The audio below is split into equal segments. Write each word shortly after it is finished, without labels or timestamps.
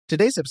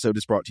Today's episode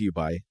is brought to you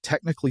by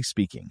Technically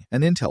Speaking,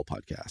 an Intel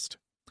podcast.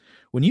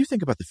 When you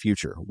think about the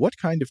future, what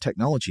kind of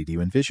technology do you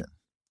envision?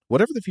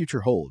 Whatever the future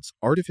holds,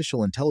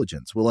 artificial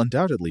intelligence will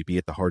undoubtedly be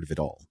at the heart of it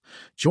all.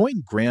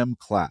 Join Graham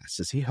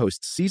Class as he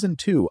hosts Season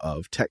 2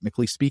 of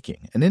Technically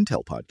Speaking, an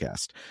Intel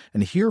podcast,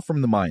 and hear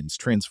from the minds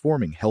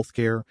transforming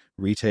healthcare,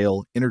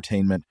 retail,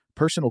 entertainment,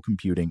 personal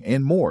computing,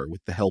 and more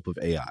with the help of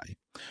AI.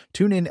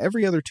 Tune in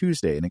every other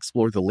Tuesday and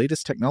explore the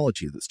latest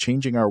technology that's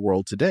changing our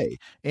world today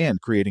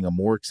and creating a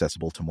more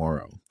accessible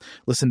tomorrow.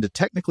 Listen to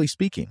Technically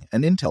Speaking,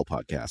 an Intel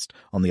podcast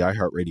on the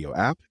iHeartRadio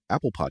app,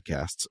 Apple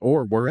Podcasts,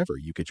 or wherever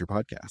you get your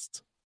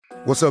podcasts.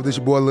 What's up, this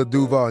your boy Lil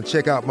Duval, and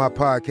check out my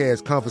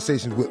podcast,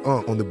 Conversations with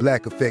Unc, on the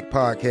Black Effect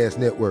Podcast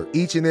Network.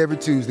 Each and every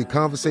Tuesday,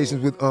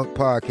 Conversations with Unc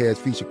podcast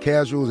feature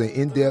casuals and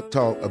in-depth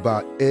talk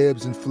about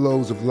ebbs and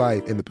flows of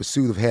life and the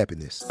pursuit of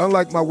happiness.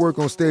 Unlike my work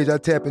on stage, I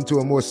tap into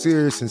a more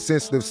serious and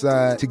sensitive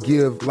side to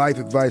give life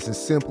advice and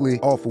simply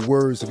offer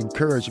words of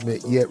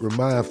encouragement, yet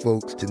remind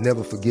folks to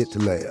never forget to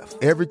laugh.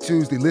 Every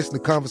Tuesday, listen to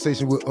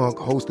Conversations with Unc,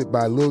 hosted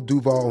by Lil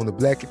Duval on the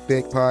Black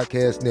Effect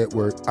Podcast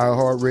Network,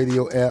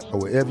 iHeartRadio app,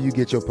 or wherever you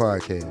get your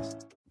podcasts.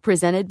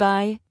 Presented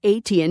by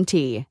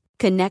AT&T.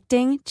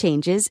 Connecting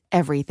changes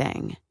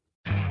everything.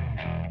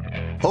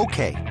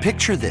 Okay,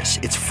 picture this.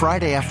 It's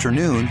Friday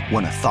afternoon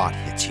when a thought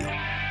hits you.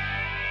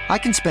 I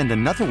can spend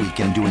another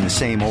weekend doing the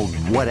same old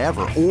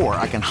whatever, or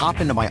I can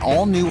hop into my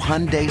all-new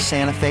Hyundai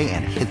Santa Fe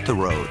and hit the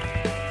road.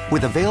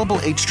 With available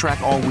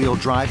H-Track all-wheel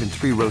drive and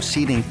 3-row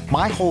seating,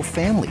 my whole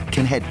family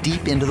can head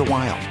deep into the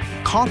wild.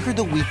 Conquer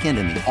the weekend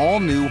in the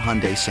all-new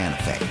Hyundai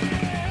Santa Fe.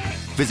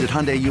 Visit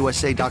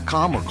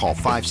HyundaiUSA.com or call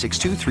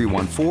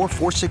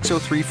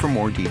 562-314-4603 for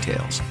more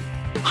details.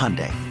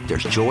 Hyundai,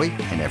 there's joy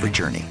in every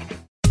journey.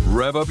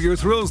 Rev up your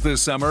thrills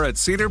this summer at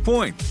Cedar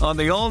Point on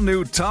the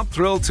all-new Top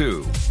Thrill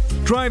 2.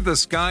 Drive the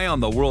sky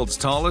on the world's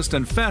tallest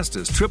and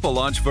fastest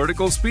triple-launch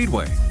vertical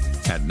speedway.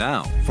 And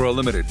now, for a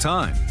limited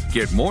time,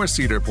 get more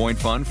Cedar Point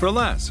fun for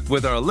less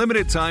with our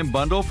limited-time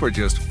bundle for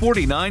just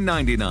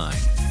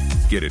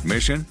 $49.99. Get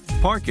admission,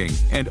 parking,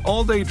 and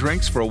all-day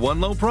drinks for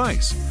one low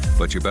price.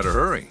 But you better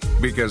hurry,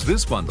 because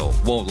this bundle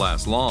won't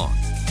last long.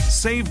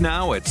 Save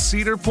now at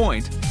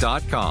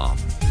cedarpoint.com.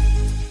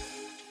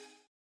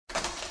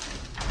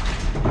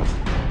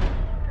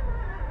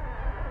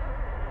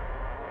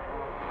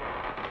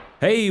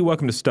 Hey,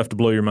 welcome to Stuff to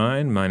Blow Your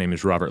Mind. My name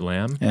is Robert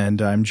Lamb. And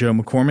I'm Joe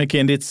McCormick,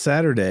 and it's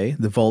Saturday.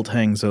 The vault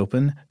hangs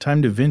open.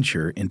 Time to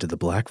venture into the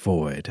black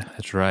void.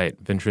 That's right.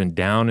 Venturing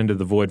down into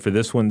the void for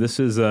this one. This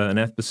is an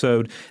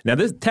episode. Now,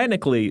 this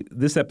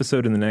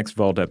episode and the next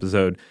vault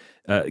episode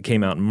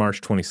came out March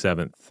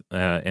 27th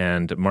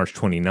and March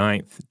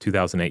 29th,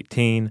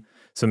 2018.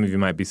 Some of you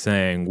might be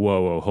saying,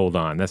 whoa, hold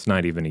on. That's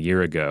not even a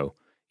year ago,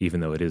 even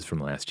though it is from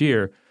last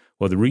year.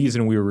 Well, the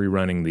reason we were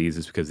rerunning these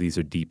is because these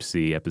are deep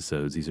sea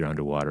episodes. These are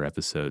underwater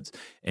episodes.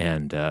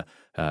 And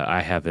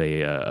I have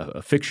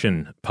a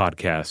fiction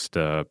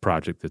podcast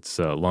project that's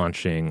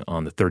launching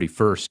on the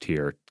 31st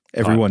here.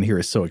 Everyone here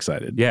is so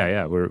excited.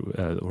 Yeah,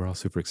 we're all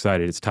super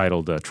excited. It's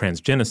titled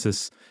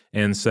Transgenesis,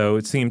 and so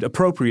it seemed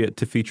appropriate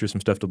to feature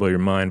some Stuff to Blow Your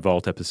Mind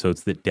vault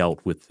episodes that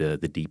dealt with the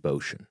deep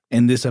ocean.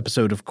 And this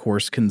episode, of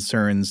course,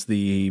 concerns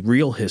the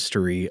real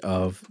history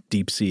of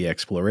deep sea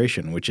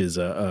exploration, which is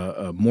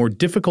a more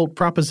difficult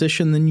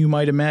proposition than you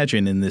might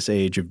imagine in this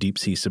age of deep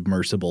sea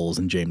submersibles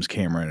and James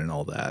Cameron and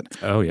all that.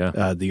 Oh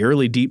yeah, the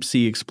early deep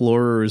sea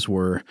explorers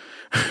were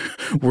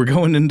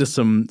going into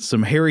some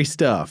hairy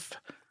stuff.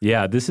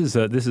 Yeah, this is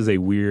a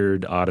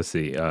weird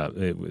odyssey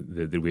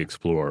that we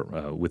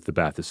explore with the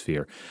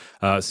bathysphere.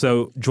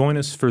 So join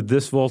us for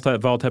this vault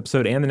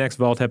episode and the next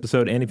vault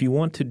episode. And if you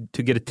want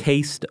to get a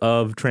taste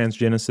of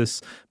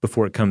Transgenesis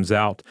before it comes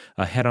out,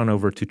 head on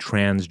over to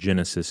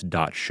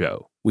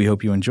transgenesis.show. We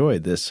hope you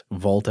enjoyed this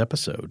vault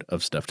episode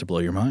of Stuff to Blow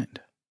Your Mind.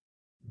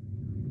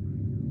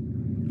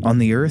 On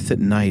the earth at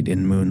night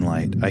in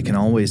moonlight, I can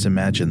always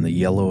imagine the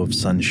yellow of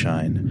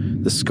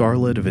sunshine, the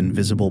scarlet of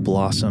invisible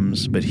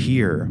blossoms, but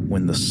here,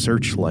 when the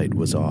searchlight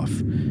was off,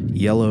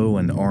 yellow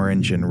and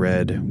orange and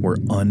red were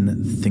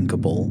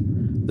unthinkable.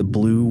 The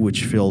blue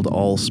which filled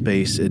all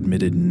space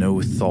admitted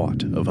no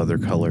thought of other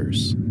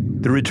colors.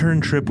 The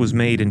return trip was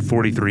made in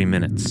 43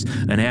 minutes,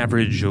 an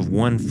average of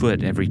 1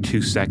 foot every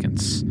 2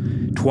 seconds.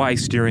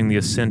 Twice during the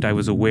ascent, I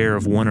was aware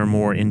of one or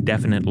more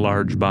indefinite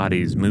large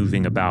bodies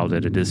moving about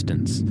at a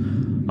distance.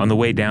 On the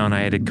way down, I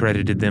had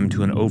accredited them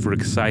to an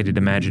overexcited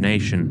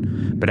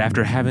imagination, but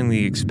after having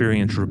the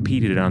experience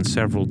repeated on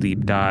several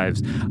deep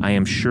dives, I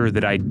am sure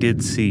that I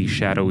did see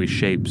shadowy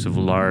shapes of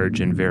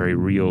large and very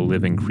real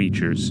living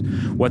creatures.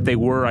 What they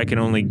were, I can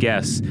only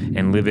guess,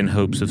 and live in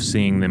hopes of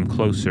seeing them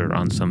closer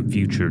on some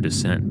future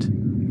descent.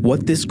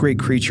 What this great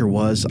creature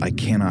was, I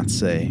cannot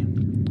say.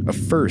 A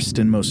first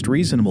and most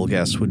reasonable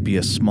guess would be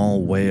a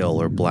small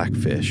whale or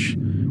blackfish.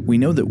 We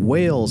know that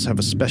whales have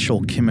a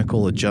special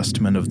chemical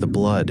adjustment of the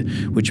blood,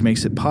 which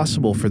makes it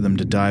possible for them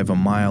to dive a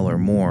mile or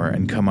more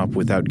and come up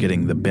without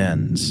getting the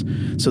bends.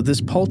 So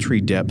this paltry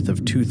depth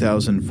of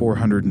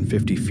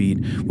 2,450 feet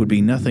would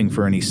be nothing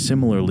for any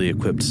similarly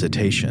equipped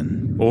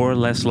cetacean. Or,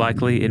 less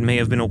likely, it may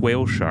have been a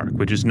whale shark,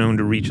 which is known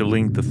to reach a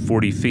length of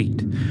 40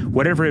 feet.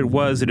 Whatever it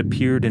was, it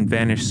appeared and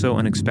vanished so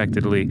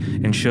unexpectedly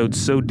and showed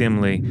so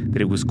dimly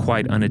that it was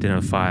quite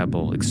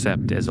unidentifiable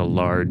except as a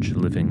large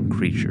living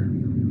creature.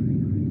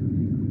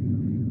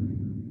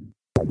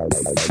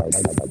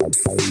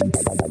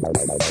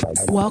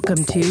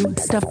 Welcome to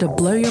Stuff to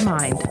Blow Your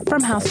Mind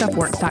from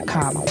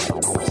HowStuffWorks.com.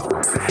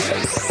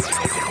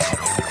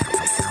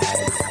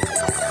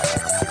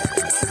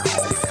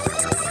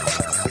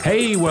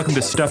 Hey, welcome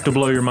to Stuff to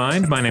Blow Your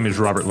Mind. My name is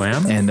Robert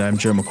Lamb. And I'm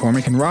Joe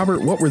McCormick. And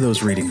Robert, what were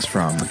those readings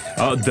from?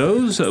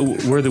 Those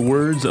were the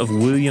words of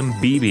William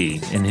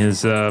Beebe in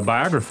his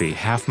biography,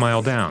 Half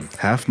Mile Down.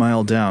 Half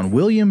Mile Down.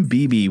 William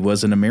Beebe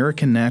was an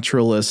American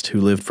naturalist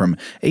who lived from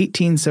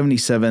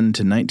 1877 to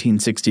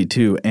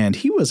 1962, and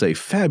he was a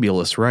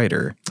fabulous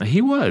writer. He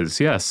was,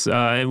 yes.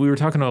 And we were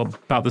talking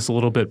about this a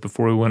little bit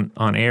before we went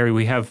on air.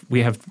 We have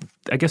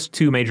I guess,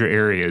 two major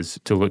areas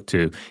to look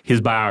to. His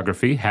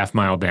biography, Half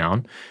Mile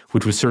Down,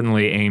 which was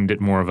certainly aimed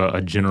at more of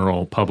a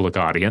general public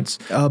audience.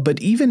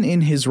 But even in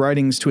his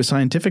writings to a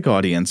scientific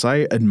audience,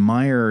 I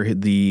admire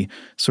the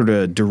sort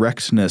of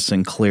directness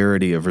and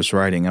clarity of his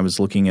writing. I was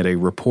looking at a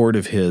report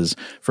of his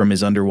from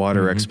his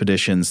underwater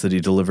expeditions that he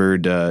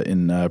delivered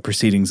in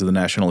Proceedings of the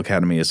National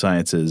Academy of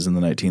Sciences in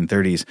the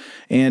 1930s,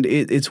 and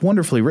it's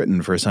wonderfully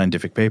written for a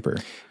scientific paper.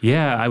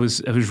 Yeah, I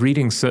was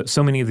reading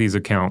so many of these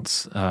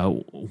accounts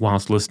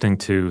whilst listening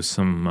to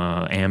some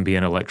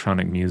ambient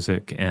electronic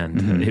music,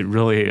 and it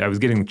really, I was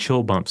getting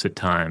chill bumps at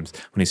times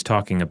when he's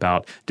talking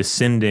about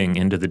descending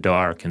into the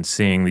dark and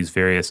seeing these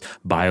various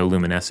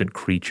bioluminescent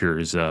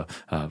creatures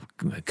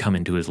come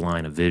into his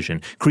line of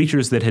vision,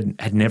 creatures that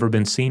had never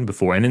been seen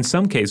before, and in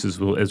some cases,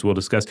 as we'll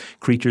discuss,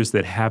 creatures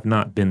that have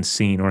not been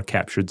seen or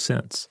captured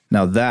since.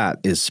 Now that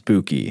is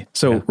spooky.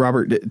 So, yeah.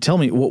 Robert, tell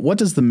me,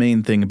 what is the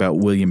main thing about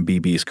William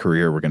Beebe's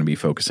career we're going to be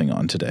focusing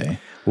on today?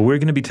 Well, we're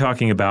going to be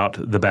talking about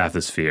the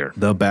bathysphere.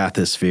 The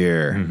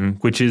bathysphere.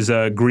 Which is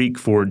Greek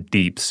for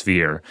deep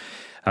sphere.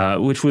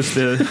 Which was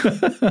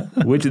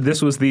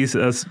this was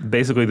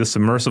basically the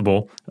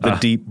submersible, the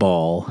deep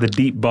ball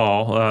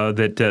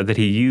that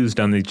he used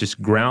on the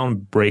just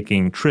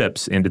groundbreaking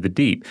trips into the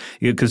deep.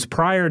 Because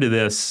prior to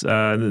this,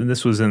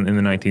 this was in the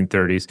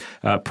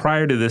 1930s.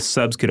 Prior to this,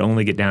 subs could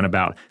only get down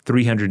about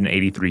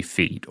 383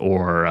 feet,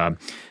 or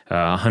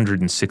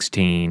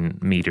 116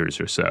 meters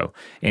or so.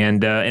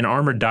 And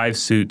armored dive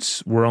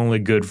suits were only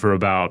good for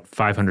about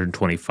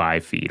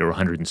 525 feet or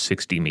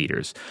 160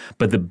 meters.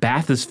 But the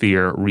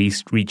bathysphere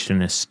reached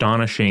an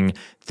astonishing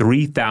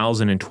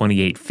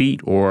 3,028 feet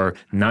or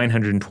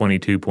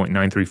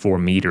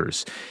 922.934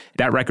 meters.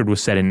 That record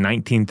was set in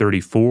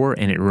 1934,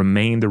 and it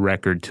remained the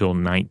record till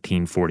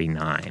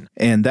 1949.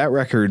 And that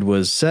record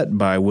was set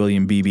by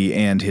William Beebe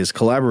and his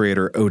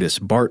collaborator Otis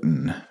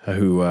Barton,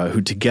 who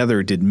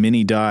together did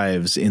many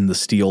dives in the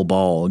steel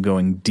ball,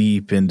 going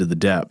deep into the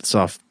depths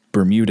off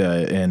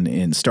Bermuda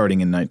and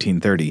starting in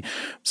 1930.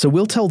 So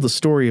we'll tell the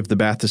story of the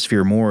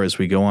bathysphere more as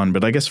we go on,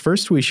 but I guess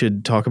first we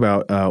should talk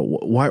about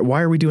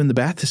why are we doing the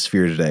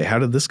bathysphere today? How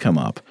did this come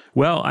up?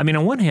 Well, I mean,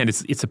 on one hand,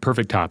 it's a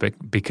perfect topic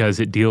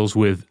because it deals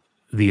with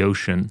the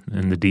ocean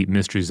and the deep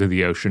mysteries of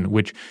the ocean,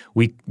 which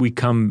we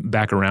come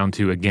back around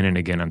to again and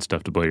again on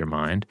Stuff to Blow Your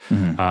Mind.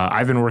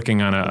 I've been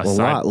working on a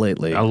lot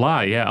lately. A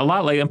lot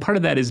lately. And part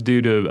of that is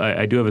due to,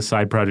 I do have a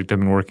side project I've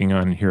been working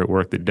on here at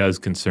work that does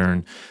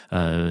concern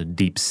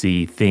deep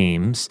sea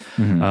themes.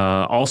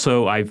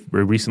 Also, I've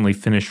recently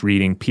finished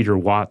reading Peter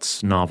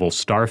Watts' novel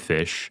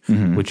Starfish,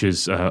 which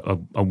is a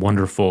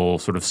wonderful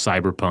sort of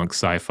cyberpunk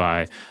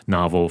sci-fi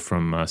novel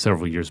from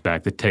several years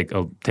back that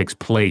takes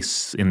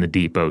place in the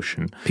deep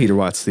ocean.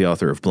 Peter Watts, the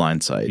author of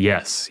Blindsight.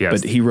 Yes.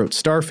 But he wrote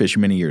Starfish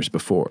many years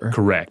before.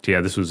 Correct. Yeah,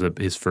 this was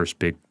his first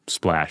big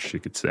splash, you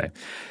could say.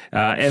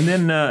 And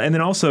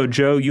then also,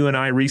 Joe, you and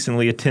I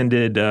recently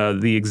attended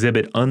the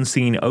exhibit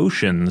Unseen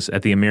Oceans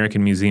at the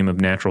American Museum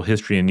of Natural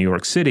History in New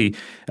York City,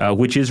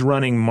 which is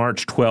running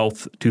March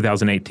 12th,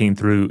 2018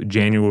 through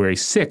January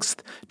 6th,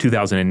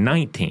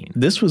 2019.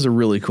 This was a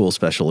really cool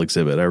special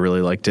exhibit. I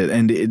really liked it.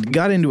 And it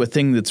got into a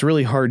thing that's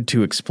really hard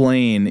to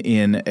explain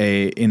in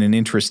an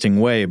interesting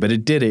way, but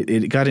it did it.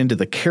 It got into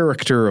the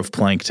character of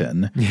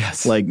plankton.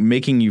 Yes. Like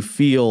making you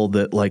feel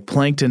that like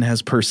plankton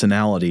has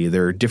personality.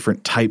 There are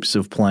different types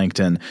of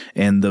plankton,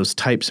 and those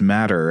types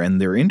matter,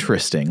 and they're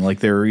interesting. Like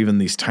there are even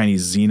these tiny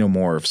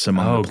xenomorphs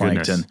among the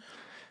plankton. Goodness.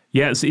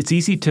 Yeah, it's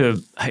easy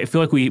to – I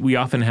feel like we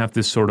often have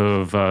this sort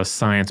of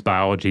science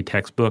biology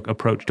textbook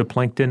approach to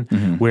plankton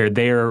where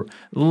they're a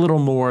little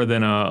more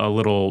than a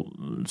little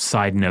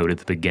side note at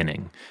the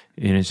beginning.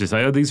 And it's just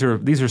like, oh, these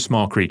are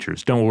small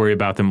creatures. Don't worry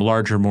about them.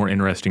 Larger, more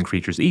interesting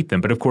creatures eat them.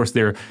 But of course,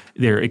 they're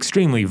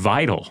extremely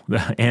vital.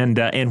 And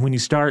when you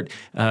start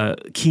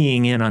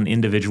keying in on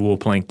individual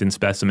plankton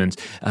specimens,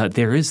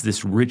 there is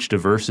this rich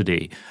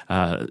diversity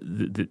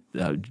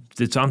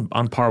that's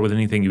on par with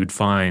anything you would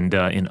find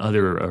in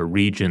other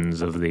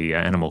regions of the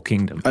animal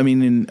kingdom. I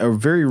mean, in a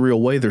very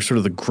real way, they're sort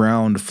of the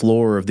ground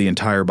floor of the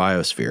entire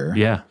biosphere.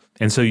 Yeah.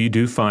 And so you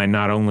do find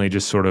not only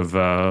just sort of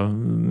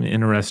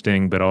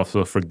interesting but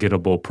also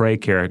forgettable prey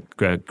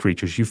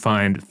creatures, you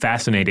find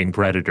fascinating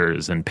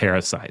predators and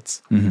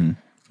parasites. Mm-hmm.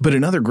 But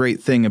another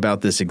great thing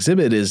about this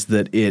exhibit is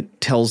that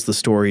it tells the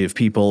story of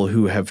people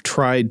who have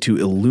tried to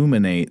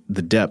illuminate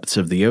the depths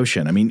of the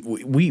ocean. I mean,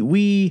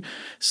 we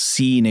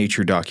see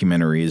nature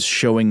documentaries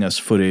showing us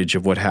footage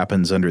of what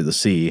happens under the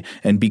sea,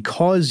 and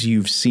because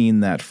you've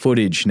seen that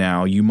footage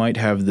now, you might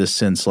have this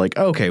sense like,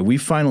 okay, we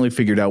finally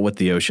figured out what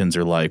the oceans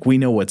are like. We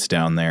know what's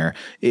down there.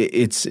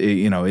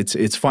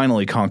 It's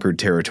finally conquered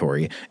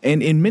territory.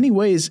 And in many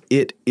ways,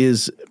 it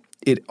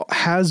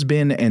has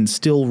been and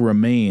still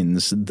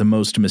remains the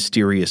most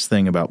mysterious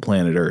thing about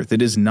planet Earth. It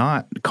is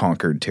not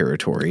conquered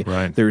territory.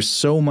 Right. There's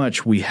so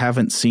much we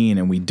haven't seen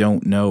and we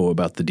don't know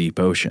about the deep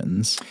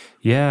oceans.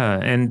 Yeah,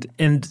 and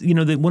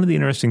one of the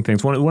interesting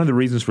things, one of the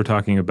reasons we're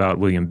talking about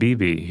William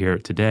Beebe here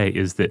today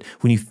is that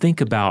when you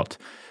think about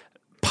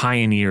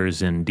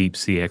pioneers in deep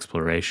sea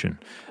exploration,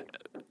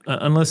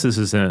 unless this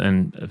is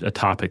a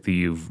topic that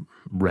you've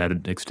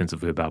read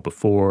extensively about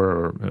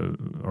before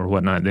or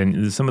whatnot,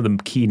 then some of the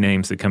key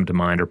names that come to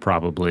mind are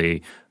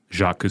probably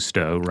Jacques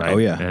Cousteau, right? Oh,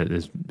 yeah.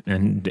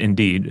 And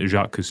indeed,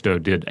 Jacques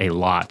Cousteau did a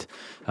lot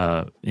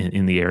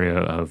in the area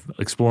of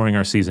exploring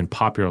our seas and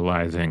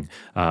popularizing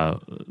our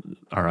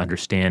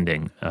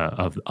understanding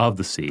of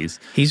the seas.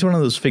 He's one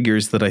of those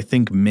figures that I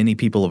think many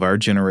people of our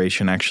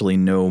generation actually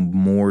know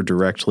more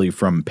directly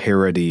from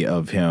parody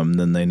of him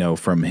than they know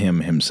from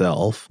him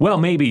himself. Well,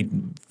 maybe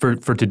for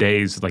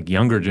today's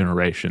younger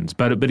generations,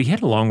 but he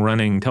had a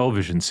long-running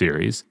television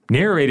series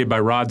narrated by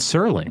Rod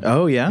Serling.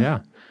 Oh, yeah? Yeah.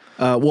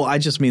 Well, I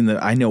just mean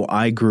that I know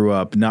I grew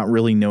up not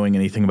really knowing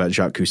anything about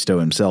Jacques Cousteau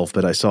himself,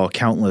 but I saw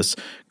countless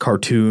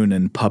cartoon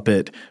and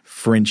puppet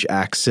French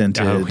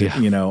accented,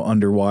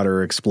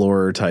 underwater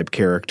explorer type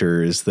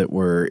characters that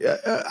were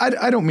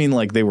I don't mean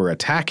like they were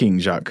attacking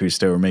Jacques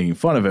Cousteau or making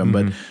fun of him,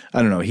 but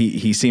I don't know.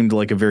 He seemed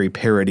like a very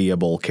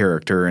parodyable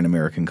character in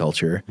American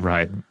culture.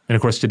 Right. And of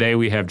course, today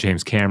we have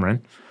James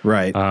Cameron.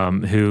 Right.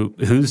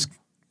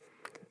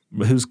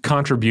 Whose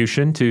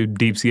contribution to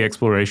deep sea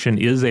exploration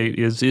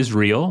is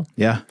real.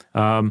 Yeah.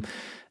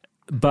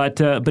 But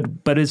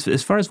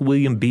as far as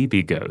William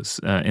Beebe goes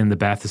in the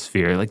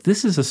bathysphere,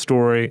 this is a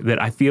story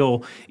that I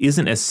feel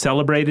isn't as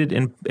celebrated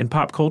in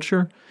pop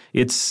culture.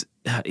 It's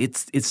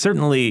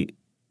certainly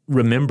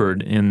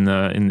remembered in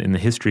the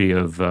history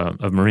of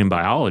marine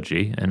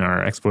biology and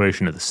our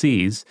exploration of the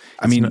seas.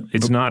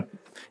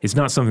 It's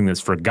not something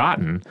that's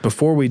forgotten.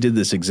 Before we did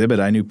this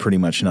exhibit, I knew pretty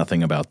much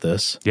nothing about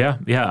this. Yeah,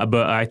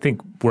 but I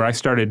think where I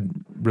started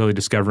really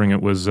discovering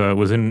it was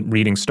in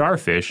reading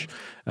Starfish,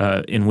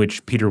 in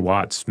which Peter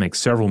Watts makes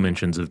several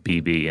mentions of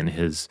Beebe and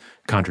his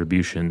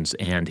contributions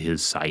and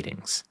his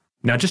sightings.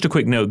 Now, just a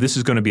quick note, this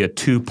is going to be a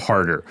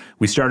two-parter.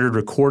 We started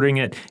recording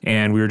it,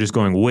 and we were just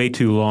going way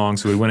too long,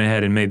 so we went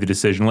ahead and made the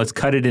decision, let's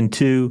cut it in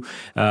two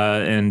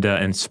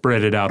and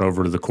spread it out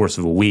over the course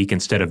of a week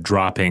instead of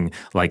dropping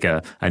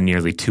a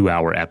nearly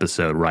 2-hour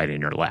episode right in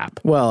your lap.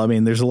 Well, I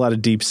mean, there's a lot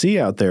of deep sea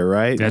out there,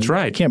 right? That's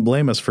right. You can't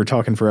blame us for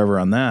talking forever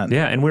on that.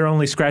 Yeah, and we're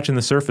only scratching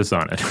the surface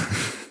on it.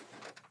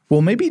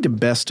 Well, maybe to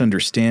best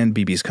understand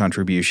Beebe's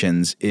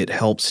contributions, it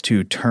helps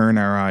to turn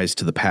our eyes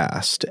to the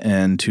past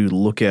and to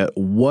look at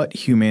what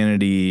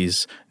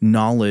humanity's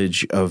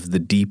knowledge of the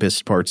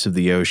deepest parts of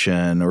the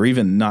ocean, or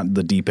even not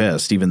the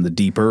deepest, even the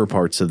deeper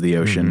parts of the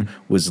ocean,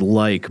 was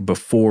like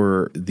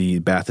before the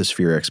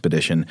bathysphere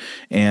expedition.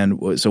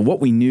 And so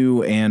what we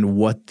knew and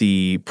what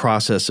the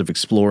process of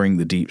exploring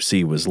the deep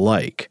sea was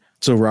like.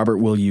 So, Robert,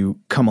 will you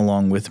come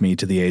along with me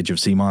to the age of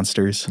sea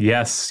monsters?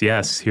 Yes.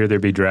 Here there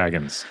be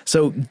dragons.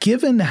 So,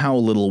 given how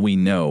little we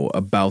know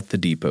about the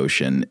deep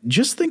ocean,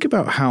 just think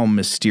about how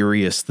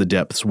mysterious the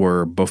depths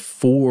were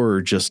before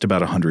just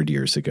about 100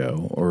 years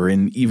ago, or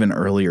in even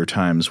earlier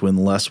times when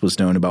less was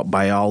known about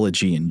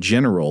biology in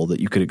general that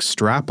you could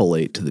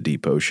extrapolate to the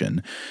deep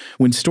ocean.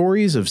 When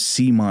stories of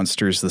sea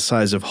monsters the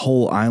size of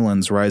whole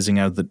islands rising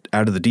out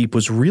of the deep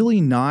was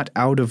really not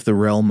out of the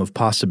realm of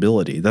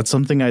possibility. That's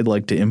something I'd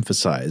like to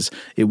emphasize.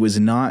 It was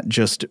not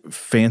just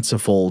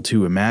fanciful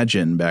to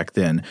imagine back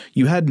then.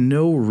 You had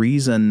no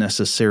reason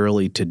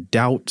necessarily to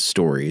doubt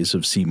stories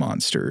of sea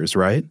monsters,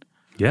 right?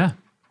 Yeah.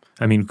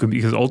 I mean,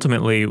 because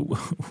ultimately,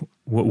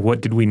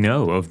 what did we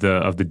know of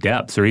the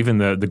depths or even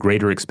the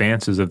greater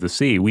expanses of the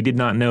sea? We did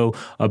not know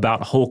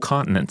about whole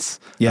continents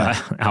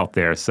out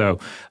there. So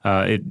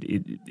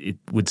it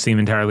would seem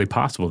entirely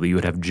possible that you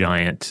would have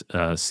giant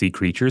sea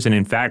creatures. And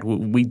in fact,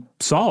 we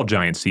saw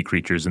giant sea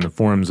creatures in the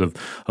forms of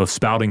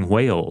spouting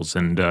whales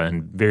and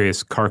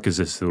various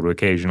carcasses that would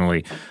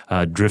occasionally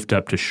drift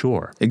up to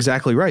shore.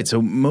 Exactly right.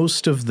 So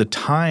most of the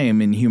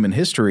time in human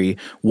history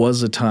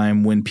was a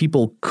time when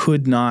people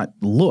could not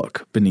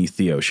look beneath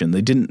the ocean.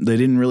 They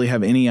didn't really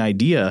have any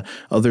idea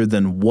other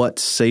than what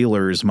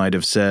sailors might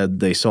have said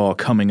they saw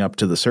coming up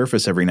to the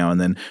surface every now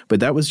and then. But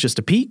that was just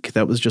a peak.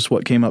 That was just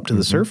what came up to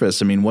the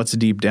surface. I mean, what's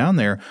deep down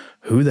there?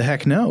 Who the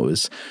heck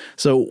knows?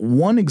 So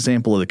one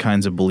example of the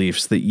kinds of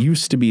beliefs that you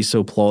supposed to be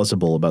so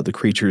plausible about the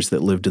creatures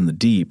that lived in the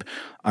deep,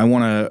 I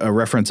want to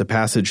reference a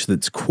passage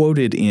that's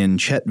quoted in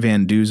Chet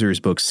Van Duzer's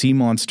book, Sea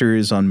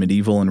Monsters on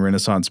Medieval and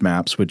Renaissance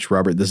Maps, which,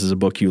 Robert, this is a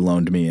book you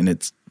loaned me, and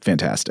it's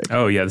fantastic.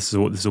 Oh, yeah, this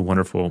is a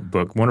wonderful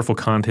book. Wonderful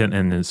content,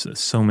 and there's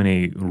so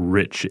many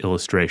rich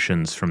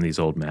illustrations from these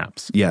old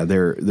maps. Yeah,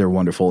 they're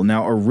wonderful.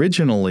 Now,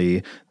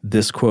 originally,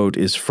 this quote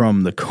is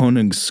from the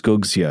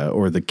Konungsskuggsja,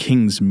 or the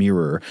King's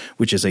Mirror,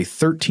 which is a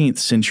 13th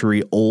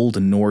century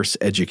Old Norse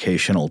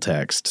educational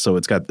text. So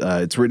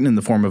it's written in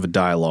the form of a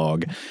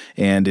dialogue,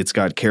 and it's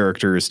got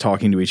characters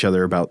talking to each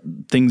other about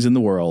things in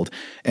the world.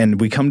 And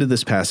we come to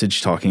this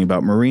passage talking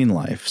about marine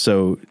life.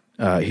 So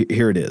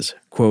here it is,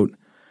 quote,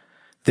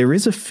 "There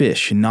is a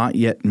fish not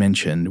yet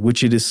mentioned,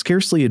 which it is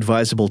scarcely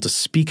advisable to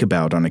speak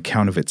about on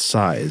account of its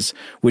size,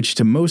 which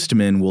to most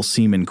men will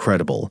seem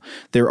incredible.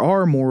 There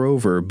are,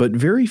 moreover, but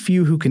very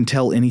few who can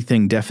tell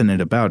anything definite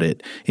about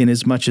it,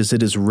 inasmuch as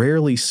it is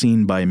rarely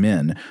seen by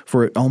men,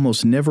 for it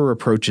almost never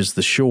approaches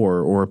the shore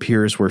or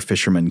appears where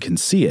fishermen can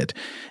see it,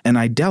 and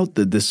I doubt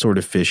that this sort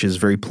of fish is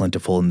very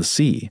plentiful in the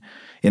sea.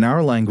 In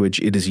our language,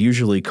 it is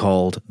usually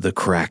called the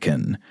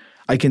kraken.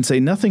 I can say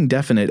nothing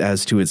definite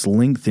as to its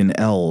length in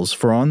ells,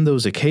 for on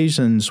those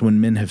occasions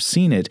when men have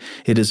seen it,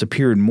 it has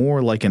appeared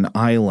more like an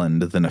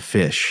island than a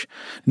fish.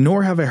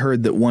 Nor have I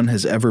heard that one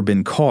has ever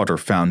been caught or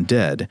found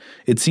dead.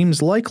 It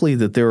seems likely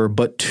that there are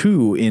but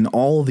 2 in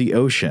all the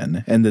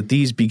ocean, and that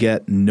these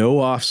beget no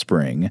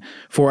offspring,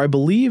 for I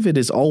believe it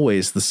is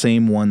always the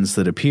same ones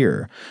that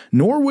appear.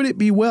 Nor would it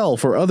be well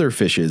for other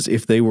fishes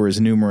if they were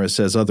as numerous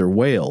as other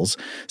whales,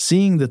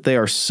 seeing that they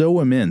are so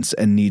immense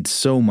and need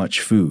so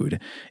much food.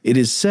 It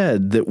is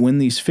said that when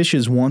these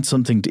fishes want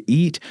something to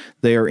eat,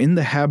 they are in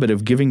the habit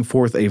of giving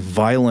forth a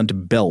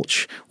violent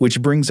belch,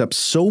 which brings up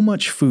so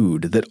much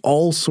food that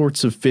all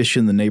sorts of fish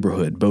in the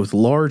neighborhood, both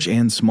large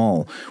and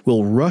small,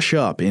 will rush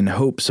up in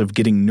hopes of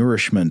getting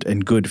nourishment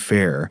and good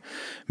fare.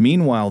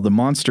 Meanwhile, the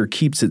monster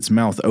keeps its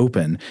mouth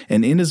open,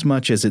 and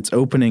inasmuch as its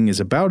opening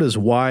is about as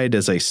wide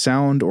as a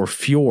sound or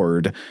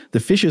fjord, the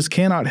fishes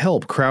cannot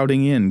help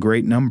crowding in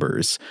great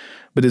numbers.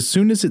 But as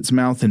soon as its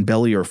mouth and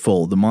belly are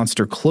full, the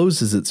monster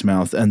closes its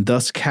mouth and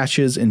thus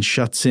catches and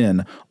shuts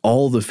in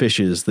all the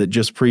fishes that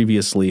just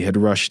previously had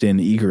rushed in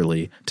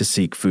eagerly to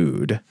seek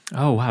food."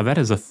 Oh, wow, that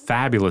is a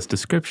fabulous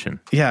description.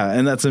 Yeah,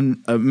 and that's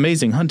an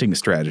amazing hunting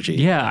strategy.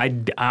 Yeah,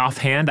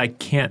 offhand, I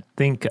can't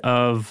think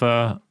of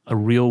a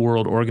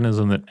real-world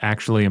organism that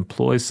actually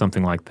employs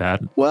something like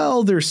that.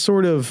 Well, there's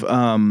sort of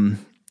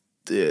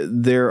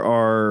there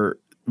are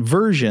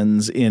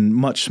versions in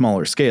much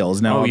smaller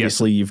scales. Now,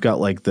 obviously, you've got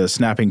like the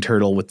snapping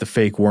turtle with the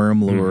fake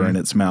worm lure in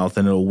its mouth,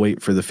 and it'll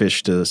wait for the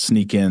fish to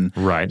sneak in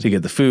to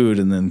get the food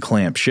and then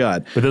clamp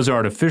shut. But those are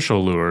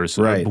artificial lures.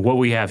 Right. What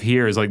we have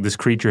here is like this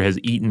creature has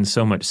eaten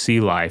so much sea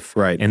life,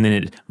 and then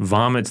it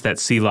vomits that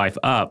sea life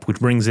up, which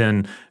brings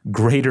in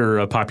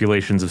greater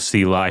populations of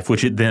sea life,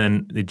 which it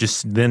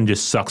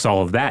just sucks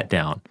all of that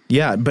down.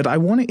 Yeah, but I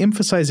want to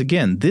emphasize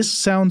again, this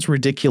sounds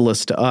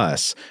ridiculous to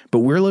us, but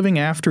we're living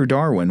after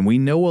Darwin. We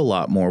know a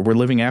lot more. We're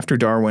living after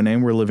Darwin,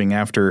 and we're living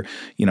after,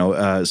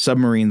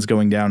 submarines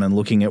going down and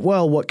looking at,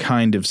 well, what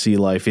kind of sea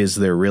life is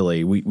there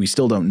really? We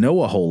still don't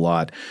know a whole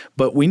lot,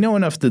 but we know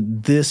enough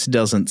that this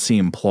doesn't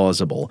seem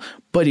plausible.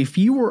 But if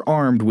you were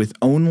armed with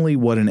only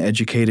what an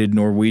educated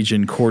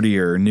Norwegian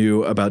courtier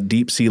knew about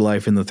deep sea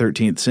life in the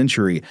 13th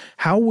century,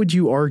 how would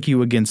you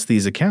argue against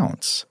these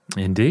accounts?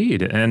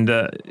 Indeed. And,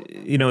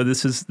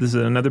 this is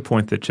another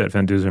point that Chet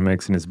Van Duzer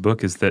makes in his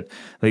book, is that,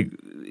 like,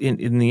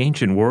 in the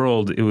ancient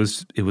world, it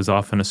was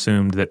often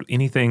assumed that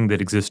anything that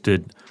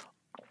existed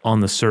on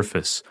the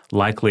surface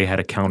likely had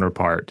a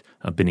counterpart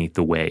beneath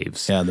the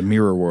waves. Yeah, the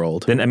mirror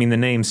world. Then, the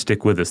names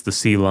stick with us: the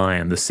sea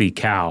lion, the sea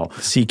cow,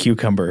 sea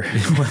cucumber.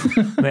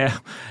 Yeah,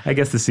 I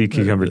guess the sea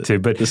cucumber too,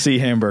 but the sea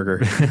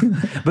hamburger.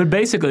 But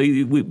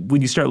basically,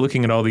 when you start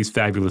looking at all these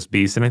fabulous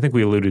beasts, and I think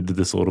we alluded to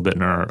this a little bit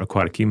in our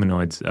aquatic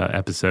humanoids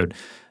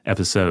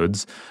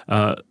episodes.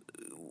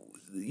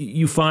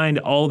 You find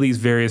all these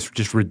various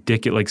just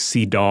ridiculous, like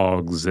sea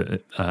dogs,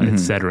 et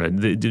cetera.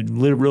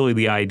 Really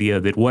the idea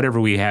that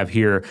whatever we have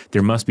here,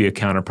 there must be a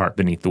counterpart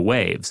beneath the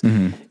waves.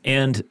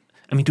 And,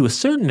 to a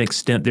certain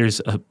extent,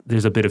 there's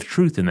a bit of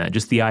truth in that.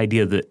 Just the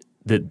idea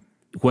that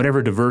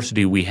whatever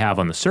diversity we have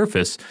on the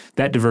surface,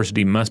 that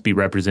diversity must be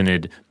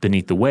represented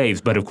beneath the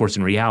waves. But, of course,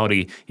 in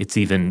reality, it's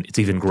even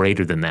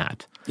greater than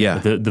that. Yeah.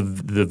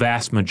 The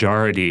vast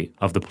majority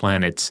of the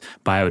planet's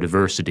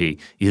biodiversity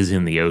is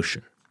in the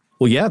ocean.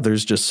 Well, yeah,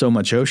 there's just so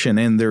much ocean,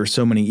 and there are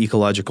so many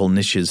ecological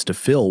niches to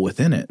fill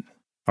within it.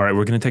 All right,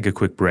 we're going to take a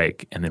quick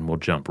break, and then we'll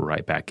jump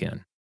right back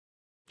in.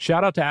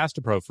 Shout out to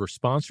Astepro for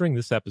sponsoring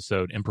this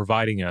episode and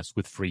providing us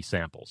with free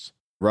samples.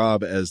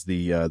 Rob, as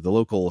the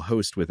local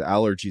host with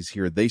allergies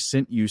here, they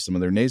sent you some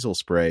of their nasal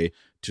spray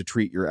to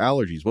treat your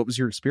allergies. What was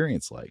your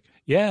experience like?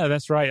 Yeah,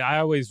 that's right. I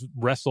always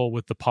wrestle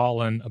with the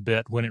pollen a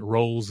bit when it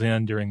rolls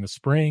in during the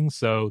spring,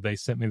 so they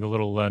sent me the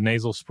little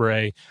nasal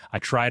spray. I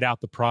tried out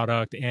the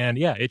product, and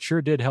yeah, it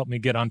sure did help me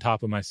get on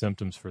top of my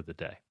symptoms for the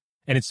day.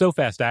 And it's so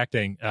fast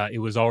acting, it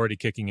was already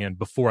kicking in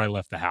before I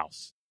left the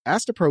house.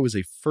 Astepro is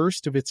a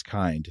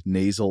first-of-its-kind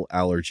nasal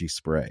allergy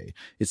spray.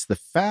 It's the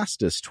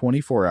fastest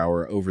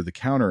 24-hour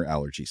over-the-counter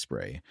allergy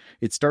spray.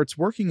 It starts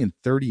working in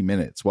 30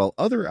 minutes, while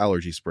other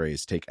allergy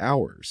sprays take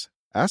hours.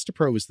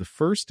 Astepro is the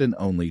first and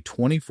only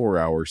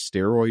 24-hour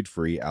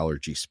steroid-free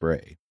allergy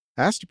spray.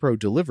 Astepro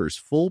delivers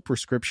full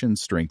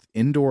prescription-strength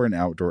indoor and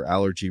outdoor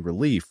allergy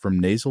relief from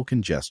nasal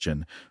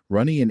congestion,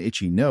 runny and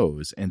itchy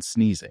nose, and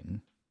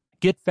sneezing.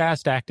 Get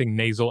fast-acting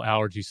nasal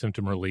allergy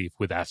symptom relief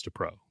with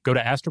Astepro. Go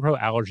to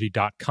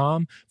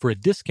asteproallergy.com for a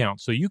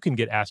discount so you can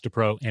get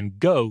Astepro and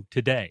go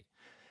today.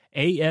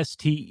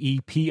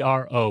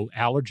 ASTEPRO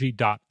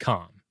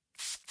allergy.com.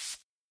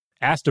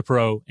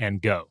 Astepro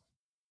and go.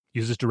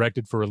 Use as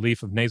directed for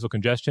relief of nasal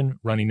congestion,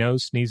 runny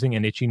nose, sneezing,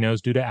 and itchy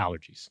nose due to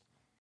allergies.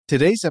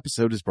 Today's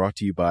episode is brought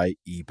to you by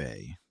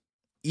eBay.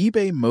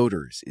 eBay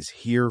Motors is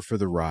here for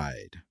the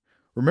ride.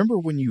 Remember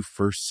when you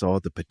first saw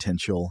the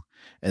potential?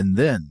 And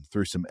then,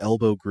 through some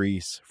elbow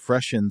grease,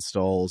 fresh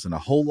installs, and a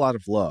whole lot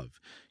of love,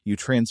 you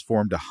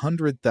transformed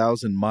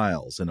 100,000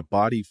 miles and a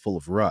body full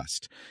of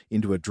rust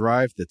into a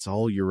drive that's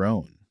all your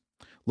own.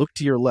 Look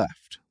to your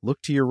left.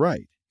 Look to your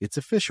right. It's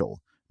official.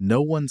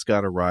 No one's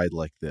got a ride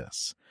like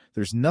this.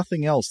 There's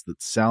nothing else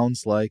that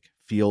sounds like,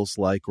 feels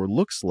like, or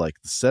looks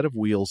like the set of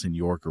wheels in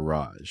your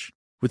garage.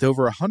 With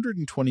over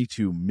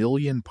 122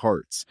 million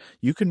parts,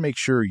 you can make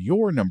sure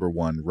your number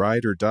one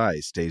ride or die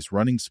stays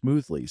running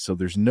smoothly so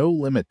there's no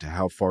limit to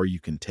how far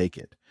you can take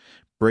it.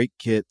 Brake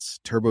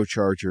kits,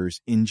 turbochargers,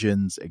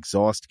 engines,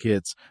 exhaust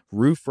kits,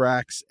 roof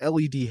racks,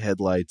 LED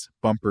headlights,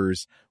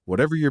 bumpers,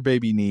 whatever your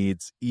baby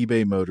needs,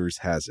 eBay Motors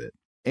has it.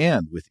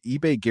 And with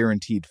eBay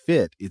Guaranteed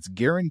Fit, it's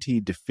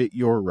guaranteed to fit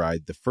your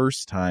ride the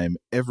first time,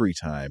 every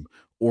time,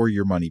 or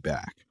your money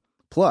back.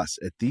 Plus,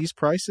 at these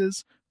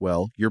prices,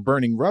 well, you're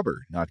burning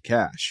rubber, not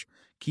cash.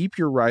 Keep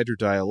your ride or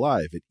die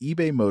alive at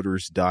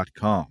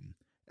ebaymotors.com.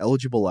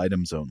 Eligible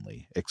items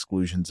only.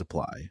 Exclusions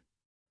apply.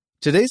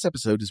 Today's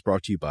episode is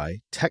brought to you by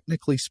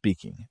Technically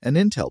Speaking, an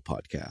Intel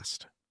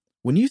podcast.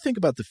 When you think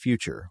about the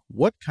future,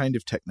 what kind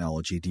of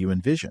technology do you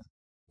envision?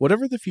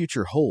 Whatever the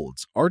future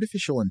holds,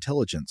 artificial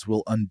intelligence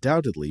will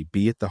undoubtedly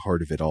be at the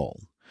heart of it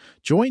all.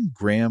 Join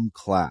Graham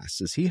Class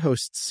as he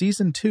hosts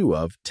Season 2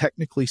 of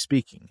Technically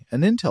Speaking,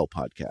 an Intel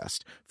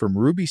podcast from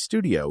Ruby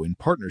Studio in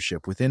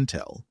partnership with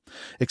Intel.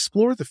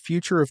 Explore the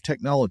future of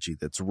technology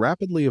that's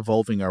rapidly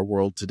evolving our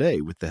world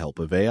today with the help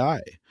of AI.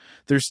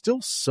 There's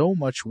still so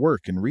much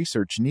work and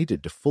research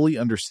needed to fully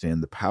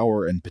understand the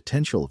power and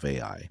potential of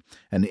AI,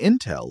 and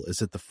Intel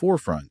is at the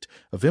forefront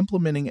of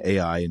implementing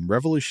AI in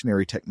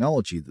revolutionary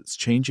technology that's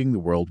changing the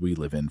world we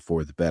live in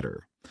for the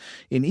better.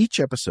 In each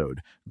episode,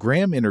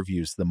 Graham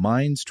interviews the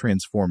minds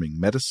transforming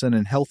medicine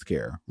and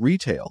healthcare,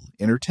 retail,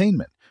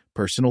 entertainment,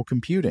 personal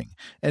computing,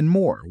 and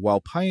more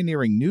while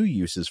pioneering new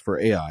uses for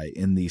AI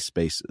in these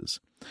spaces.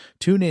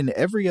 Tune in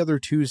every other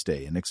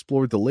Tuesday and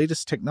explore the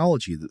latest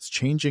technology that's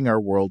changing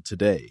our world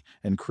today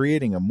and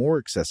creating a more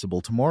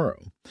accessible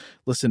tomorrow.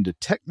 Listen to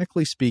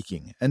Technically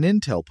Speaking, an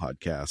Intel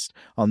podcast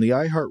on the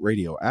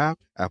iHeartRadio app,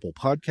 Apple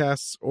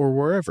Podcasts, or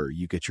wherever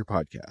you get your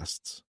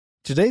podcasts.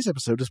 Today's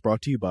episode is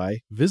brought to you by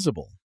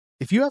Visible.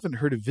 If you haven't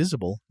heard of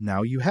Visible,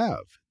 now you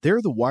have.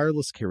 They're the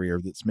wireless carrier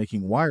that's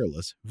making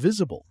wireless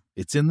visible.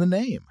 It's in the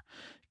name.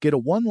 Get a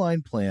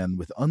one-line plan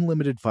with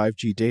unlimited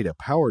 5G data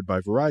powered by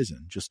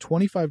Verizon, just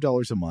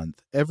 $25 a month,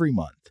 every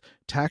month,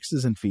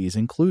 taxes and fees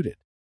included.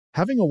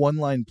 Having a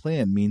one-line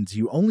plan means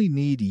you only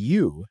need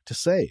you to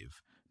save.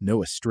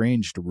 No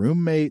estranged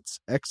roommates,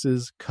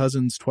 exes,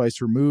 cousins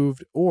twice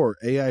removed, or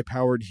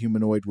AI-powered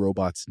humanoid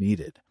robots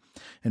needed.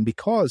 And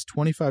because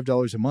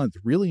 $25 a month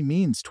really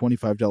means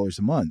 $25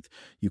 a month,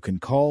 you can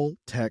call,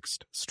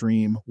 text,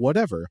 stream,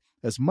 whatever,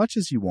 as much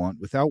as you want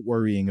without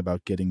worrying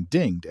about getting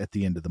dinged at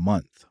the end of the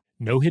month.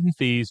 No hidden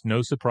fees,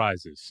 no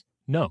surprises.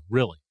 No,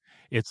 really.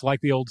 It's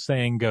like the old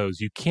saying goes,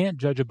 you can't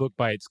judge a book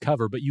by its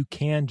cover, but you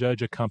can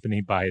judge a company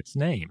by its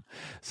name.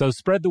 So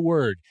spread the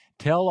word.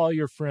 Tell all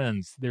your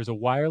friends there's a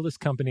wireless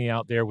company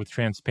out there with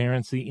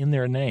transparency in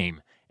their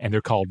name, and they're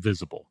called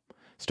Visible.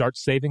 Start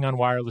saving on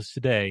wireless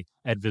today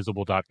at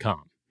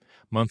Visible.com.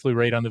 Monthly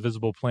rate on the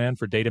Visible plan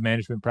for data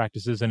management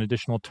practices and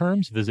additional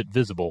terms, visit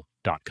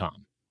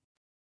Visible.com.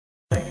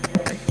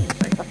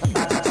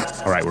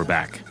 All right, we're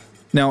back.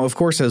 Now, of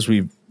course, as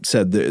we've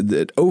said,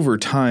 that over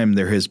time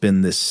there has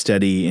been this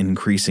steady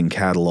increasing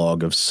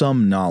catalog of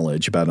some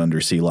knowledge about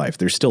undersea life.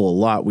 There's still a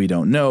lot we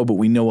don't know, but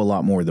we know a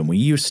lot more than we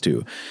used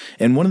to.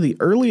 And one of the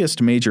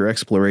earliest major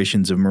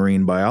explorations of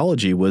marine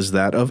biology was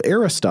that of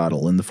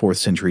Aristotle in the 4th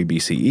century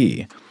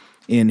BCE.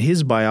 In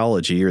his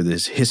biology, or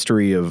this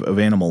history of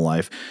animal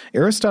life,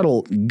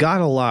 Aristotle got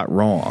a lot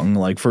wrong.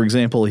 Like, for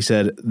example, he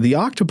said, "The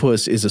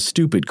octopus is a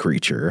stupid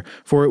creature,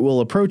 for it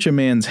will approach a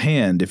man's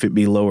hand if it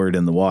be lowered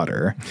in the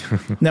water."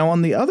 Now,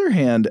 on the other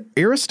hand,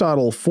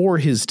 Aristotle, for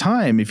his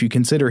time, if you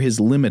consider his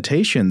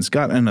limitations,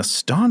 got an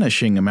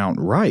astonishing amount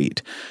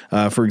right.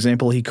 For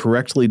example, he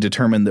correctly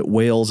determined that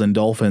whales and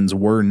dolphins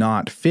were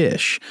not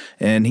fish,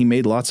 and he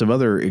made lots of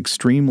other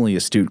extremely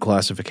astute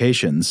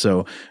classifications.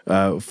 So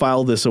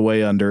file this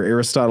away under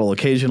Aristotle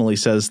occasionally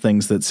says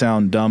things that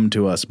sound dumb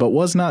to us, but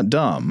was not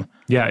dumb.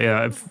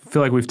 Yeah, I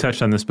feel like we've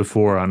touched on this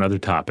before on other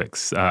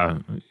topics.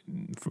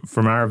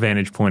 From our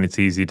vantage point, it's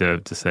easy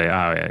to say,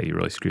 oh, yeah, you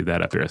really screwed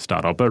that up,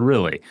 Aristotle. But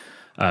really,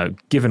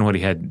 given what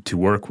he had to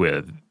work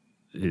with,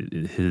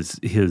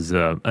 his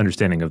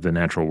understanding of the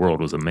natural world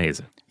was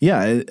amazing.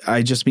 Yeah,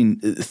 I just mean,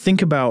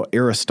 think about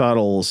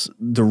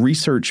the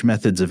research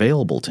methods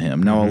available to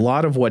him. Now, a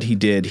lot of what he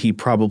did, he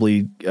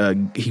probably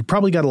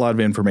got a lot of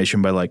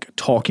information by like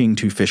talking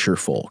to fisher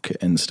folk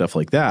and stuff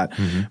like that.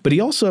 But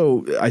he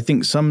also, I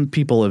think some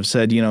people have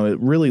said, it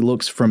really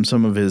looks from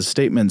some of his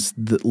statements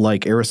that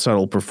like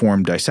Aristotle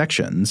performed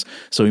dissections.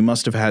 So he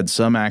must have had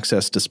some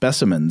access to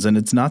specimens, and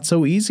it's not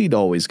so easy to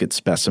always get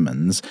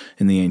specimens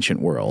in the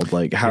ancient world.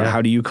 Like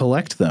how do you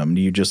collect them?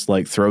 Do you just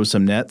like throw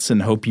some nets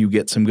and hope you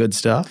get some good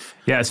stuff?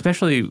 Yeah,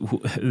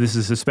 this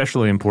is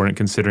especially important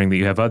considering that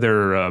you have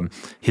other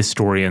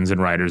historians and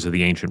writers of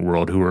the ancient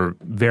world who are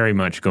very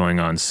much going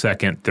on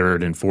second,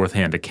 third, and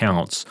fourth-hand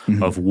accounts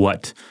of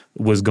what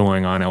was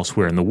going on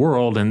elsewhere in the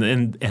world,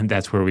 and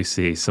that's where we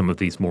see some of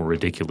these more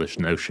ridiculous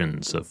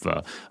notions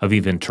of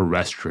even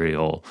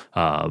terrestrial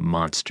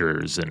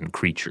monsters and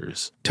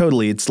creatures.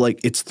 Totally,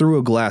 it's through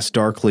a glass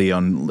darkly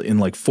in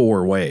like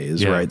four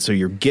ways, right? So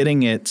you're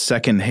getting it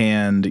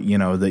secondhand,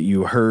 that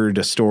you heard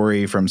a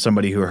story from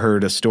somebody who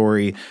heard a story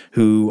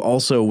who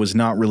also was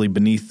not really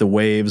beneath the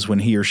waves when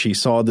he or she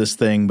saw this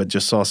thing, but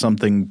just saw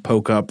something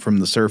poke up from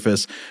the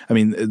surface. I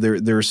mean,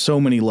 there are so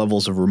many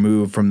levels of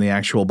remove from the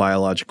actual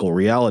biological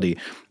reality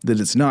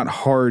that it's not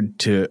hard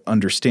to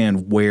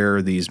understand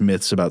where these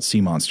myths about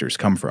sea monsters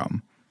come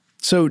from.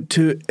 So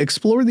to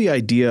explore the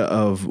idea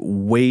of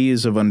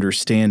ways of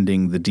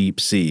understanding the deep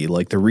sea,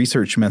 like the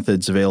research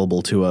methods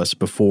available to us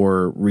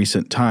before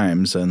recent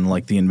times and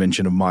like the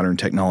invention of modern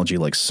technology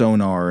like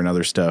sonar and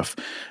other stuff,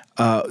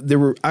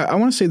 I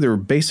want to say there were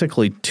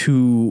basically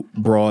two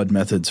broad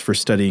methods for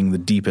studying the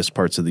deepest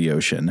parts of the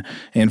ocean.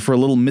 And for a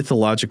little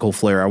mythological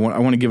flair, I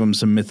want to give them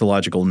some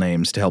mythological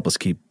names to help us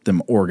keep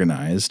them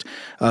organized.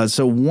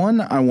 So one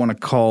I want to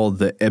call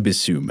the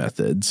Ebisu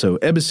method. So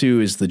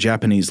Ebisu is the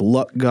Japanese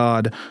luck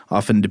god,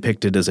 often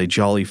depicted as a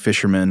jolly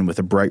fisherman with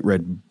a bright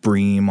red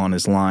bream on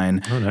his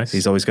line. Oh, nice.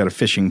 He's always got a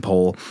fishing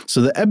pole.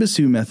 So the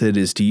Ebisu method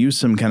is to use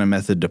some kind of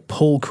method to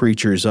pull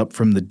creatures up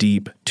from the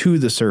deep to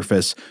the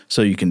surface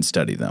so you can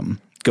study them.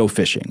 Go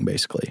fishing,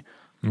 basically.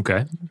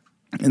 Okay.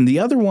 And the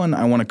other one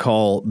I want to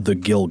call the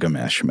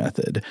Gilgamesh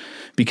method,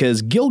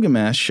 because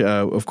Gilgamesh,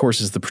 of course,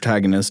 is the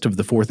protagonist of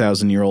the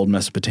 4,000-year-old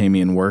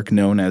Mesopotamian work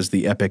known as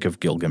the Epic of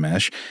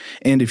Gilgamesh.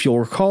 And if you'll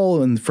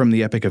recall from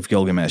the Epic of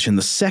Gilgamesh, in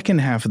the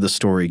second half of the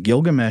story,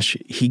 Gilgamesh,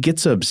 he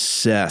gets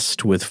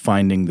obsessed with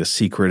finding the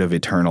secret of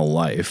eternal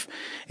life.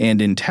 And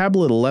in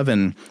Tablet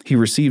 11, he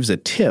receives a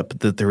tip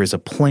that there is a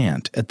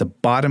plant at the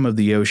bottom of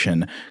the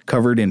ocean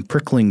covered in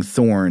prickling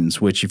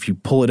thorns, which if you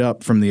pull it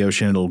up from the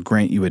ocean, it'll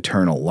grant you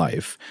eternal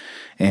life.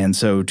 And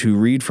so to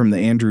read from the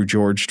Andrew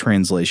George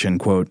translation,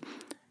 quote,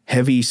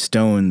 "Heavy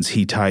stones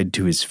he tied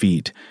to his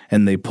feet,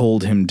 and they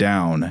pulled him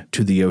down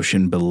to the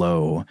ocean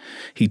below.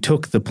 He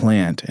took the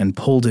plant and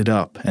pulled it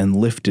up and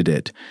lifted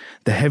it.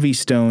 The heavy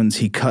stones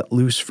he cut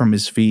loose from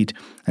his feet,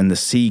 and the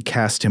sea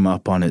cast him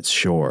up on its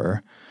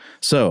shore."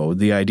 So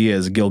the idea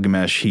is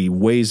Gilgamesh, he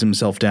weighs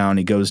himself down,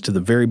 he goes to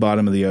the very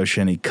bottom of the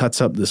ocean, he cuts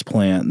up this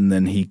plant, and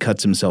then he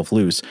cuts himself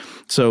loose.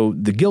 So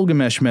the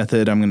Gilgamesh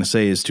method, I'm going to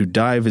say, is to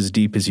dive as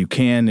deep as you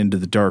can into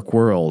the dark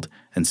world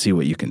and see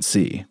what you can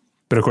see.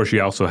 But of course,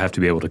 you also have to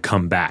be able to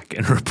come back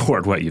and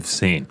report what you've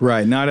seen.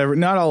 Right. Not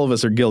all of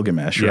us are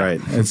Gilgamesh, right?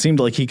 It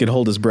seemed like he could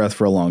hold his breath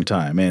for a long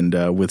time and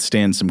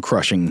withstand some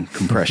crushing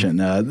compression.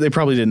 They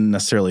probably didn't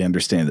necessarily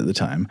understand at the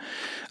time.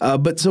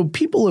 But so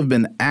people have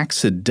been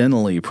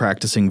accidentally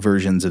practicing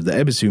versions of the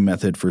Ebisu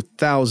method for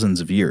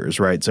thousands of years,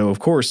 right? So, of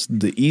course,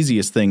 the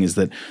easiest thing is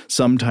that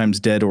sometimes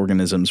dead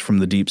organisms from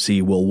the deep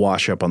sea will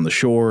wash up on the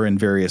shore in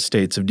various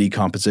states of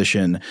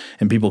decomposition,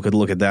 and people could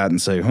look at that and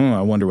say,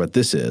 I wonder what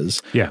this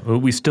is. Yeah, well,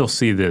 we still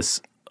see this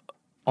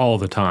all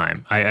the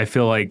time. I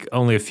feel like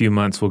only a few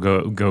months will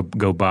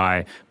go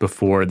by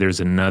before there's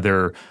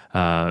another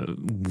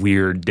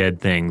weird dead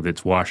thing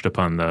that's washed up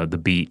on the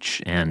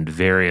beach, and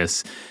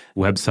various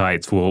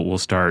websites will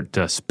start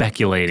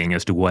speculating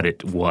as to what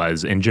it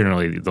was. And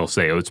generally they'll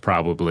say, it's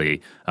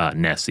probably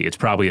Nessie. It's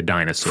probably a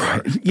dinosaur.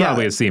 Right.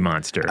 Probably a sea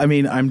monster. I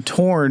mean, I'm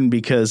torn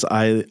because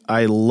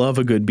I love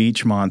a good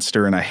beach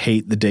monster and I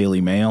hate the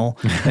Daily Mail.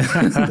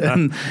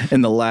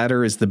 and the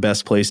latter is the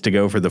best place to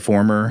go for the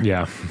former.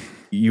 Yeah.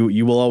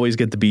 You will always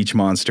get the beach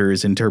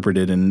monsters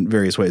interpreted in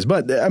various ways.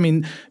 But, I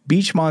mean,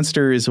 beach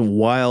monsters,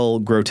 while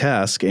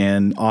grotesque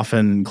and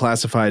often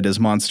classified as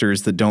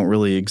monsters that don't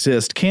really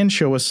exist, can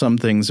show us some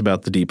things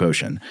about the deep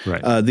ocean.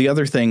 Right. The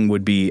other thing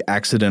would be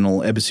accidental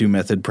Ebisu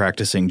method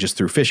practicing just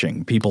through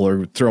fishing. People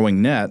are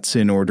throwing nets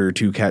in order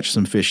to catch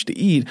some fish to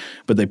eat,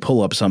 but they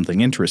pull up something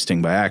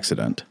interesting by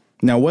accident.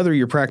 Now, whether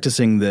you're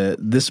practicing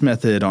this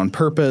method on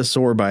purpose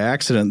or by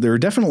accident, there are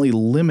definitely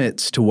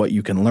limits to what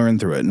you can learn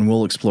through it, and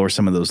we'll explore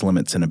some of those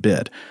limits in a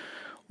bit.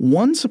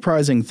 One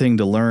surprising thing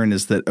to learn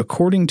is that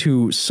according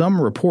to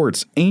some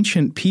reports,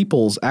 ancient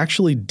peoples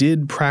actually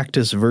did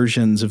practice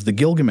versions of the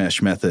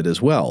Gilgamesh method as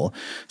well.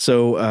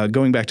 So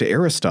going back to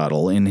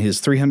Aristotle, in his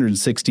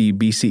 360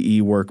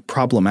 BCE work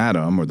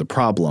Problematum, or the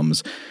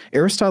Problems,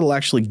 Aristotle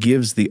actually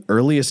gives the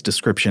earliest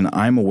description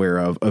I'm aware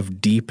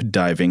of deep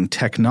diving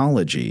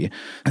technology.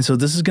 And so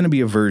this is going to be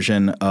a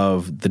version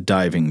of the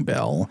diving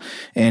bell.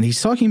 And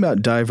he's talking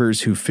about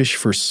divers who fish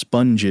for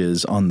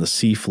sponges on the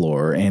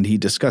seafloor, and he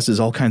discusses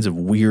all kinds of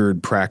weird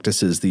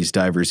practices these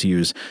divers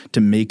use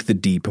to make the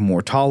deep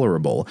more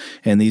tolerable.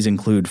 And these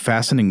include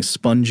fastening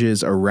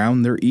sponges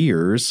around their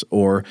ears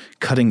or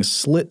cutting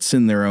slits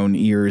in their own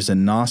ears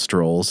and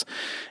nostrils.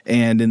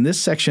 And in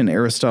this section,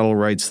 Aristotle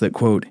writes that,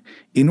 quote,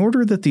 "In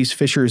order that these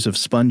fishers of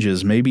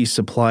sponges may be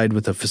supplied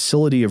with a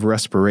facility of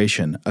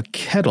respiration, a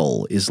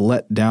kettle is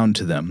let down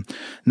to them,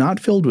 not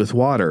filled with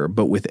water,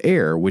 but with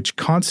air, which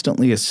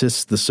constantly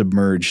assists the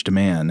submerged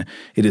man.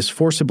 It is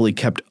forcibly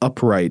kept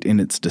upright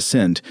in its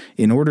descent,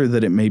 in order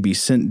that it may be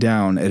sent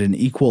down at an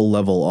equal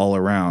level all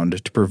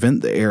around to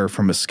prevent the air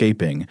from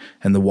escaping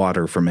and the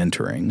water from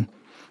entering."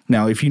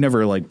 Now, if you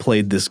never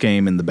played this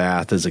game in the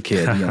bath as a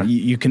kid,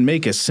 you can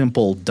make a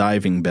simple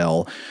diving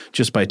bell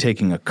just by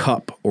taking a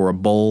cup or a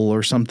bowl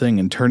or something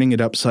and turning it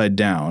upside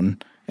down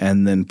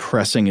and then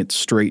pressing it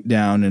straight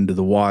down into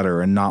the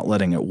water and not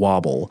letting it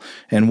wobble.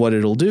 And what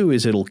it'll do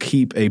is it'll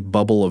keep a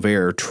bubble of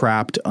air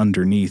trapped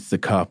underneath the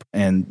cup.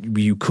 And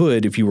you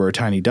could, if you were a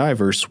tiny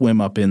diver,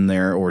 swim up in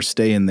there or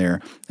stay in there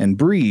and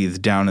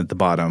breathe down at the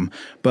bottom.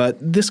 But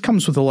this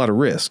comes with a lot of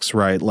risks,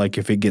 right? Like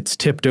if it gets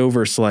tipped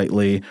over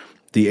slightly,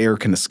 the air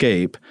can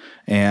escape,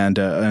 and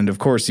of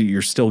course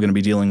you're still going to be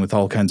dealing with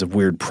all kinds of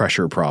weird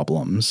pressure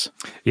problems.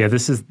 Yeah,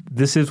 this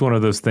is one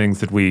of those things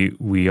that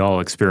we all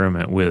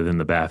experiment with in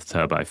the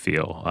bathtub. I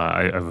feel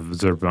I've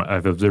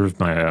observed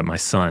my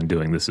son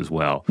doing this as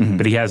well,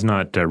 but he has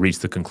not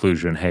reached the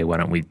conclusion, hey, why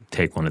don't we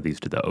take one of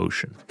these to the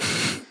ocean?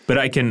 But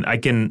I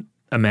can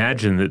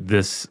imagine that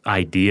this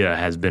idea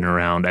has been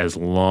around as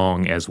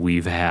long as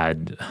we've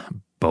had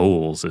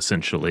bowls,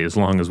 essentially, as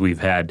long as we've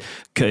had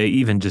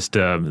even just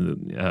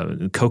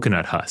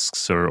coconut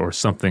husks or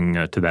something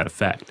to that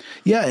effect.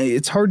 Yeah,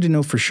 it's hard to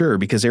know for sure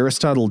because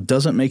Aristotle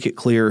doesn't make it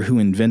clear who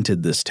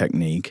invented this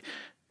technique,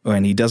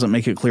 and he doesn't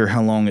make it clear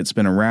how long it's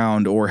been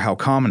around or how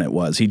common it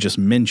was. He just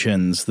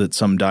mentions that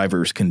some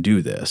divers can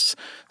do this.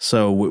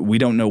 So we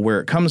don't know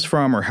where it comes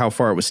from or how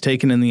far it was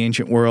taken in the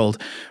ancient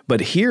world, but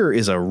here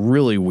is a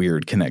really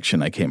weird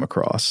connection I came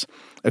across.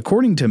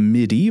 According to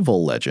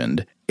medieval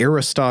legend,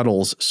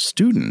 Aristotle's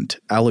student,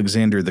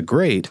 Alexander the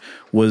Great,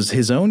 was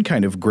his own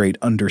kind of great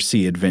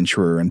undersea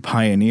adventurer and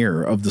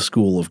pioneer of the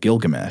school of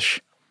Gilgamesh.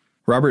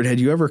 Robert, had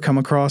you ever come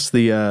across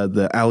the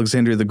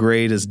Alexander the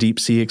Great as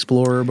deep-sea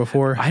explorer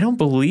before? I don't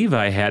believe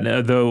I had,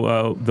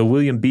 though the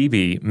William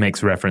Beebe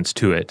makes reference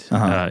to it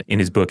in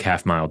his book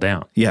Half Mile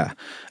Down. Yeah.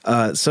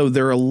 So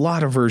there are a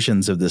lot of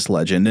versions of this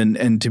legend,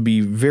 and to be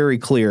very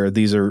clear,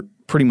 these are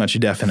pretty much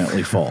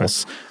definitely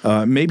false.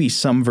 Maybe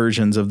some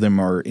versions of them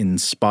are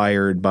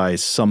inspired by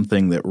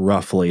something that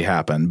roughly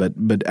happened,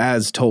 but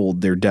as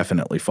told, they're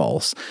definitely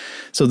false.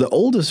 So the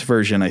oldest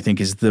version, I think,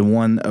 is the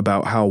one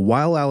about how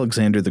while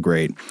Alexander the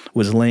Great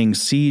was laying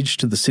siege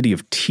to the city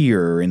of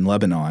Tyre in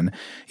Lebanon,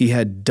 he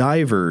had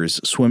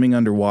divers swimming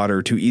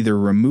underwater to either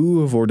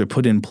remove or to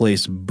put in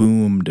place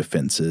boom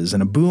defenses.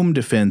 And a boom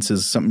defense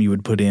is something you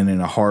would put in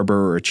a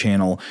harbor or a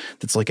channel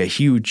that's like a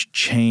huge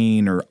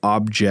chain or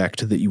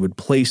object that you would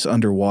place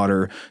underwater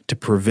to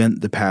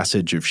prevent the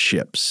passage of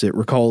ships. It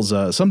recalls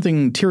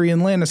something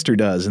Tyrion Lannister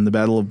does in the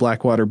Battle of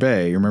Blackwater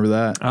Bay. You remember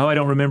that? Oh, I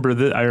don't remember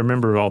that. I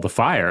remember all the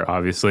fire,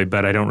 obviously,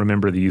 but I don't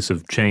remember the use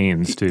of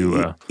chains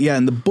to... Yeah,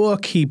 in the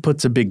book, he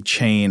puts a big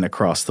chain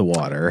across the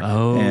water.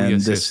 Oh, and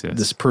yes.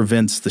 This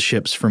prevents the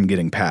ships from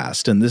getting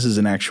past, and this is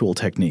an actual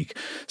technique.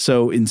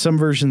 So in some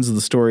versions of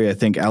the story, I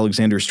think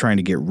Alexander's trying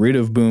to get rid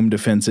of boom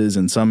defenses,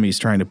 and some he's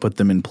trying to put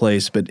them in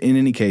place, but in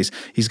any case,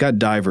 he's got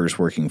divers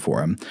working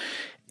for him.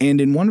 And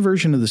in one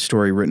version of the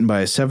story written by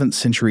a 7th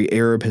century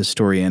Arab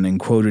historian and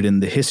quoted in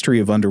The History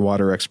of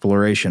Underwater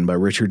Exploration by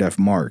Richard F.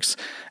 Marks,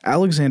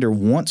 Alexander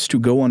wants to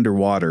go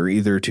underwater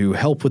either to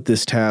help with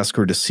this task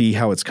or to see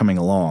how it's coming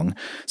along.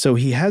 So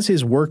he has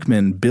his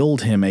workmen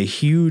build him a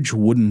huge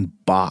wooden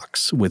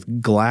box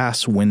with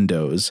glass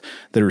windows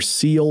that are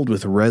sealed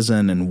with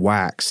resin and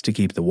wax to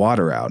keep the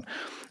water out.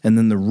 And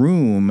then the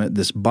room,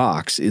 this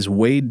box, is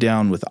weighed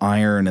down with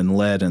iron and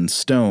lead and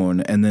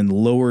stone and then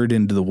lowered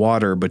into the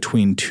water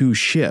between two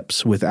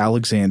ships with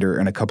Alexander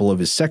and a couple of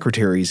his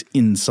secretaries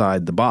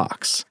inside the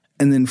box.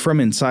 And then from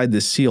inside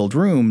this sealed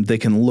room, they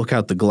can look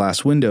out the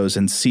glass windows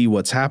and see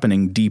what's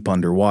happening deep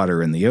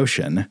underwater in the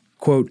ocean.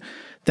 Quote,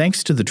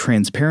 Thanks to the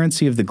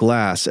transparency of the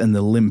glass and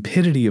the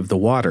limpidity of the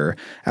water,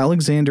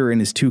 Alexander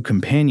and his two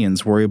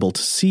companions were able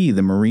to see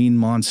the marine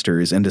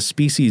monsters and a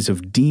species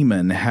of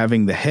demon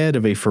having the head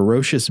of a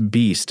ferocious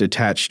beast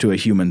attached to a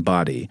human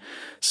body.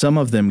 Some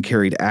of them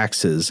carried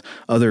axes,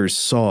 others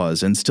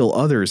saws, and still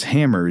others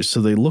hammers,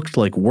 so they looked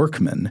like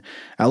workmen.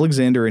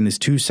 Alexander and his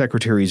two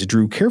secretaries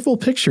drew careful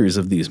pictures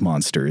of these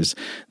monsters.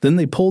 Then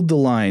they pulled the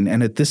line,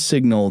 and at this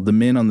signal, the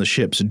men on the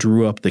ships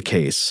drew up the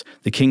case.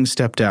 The king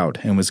stepped out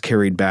and was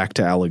carried back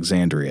to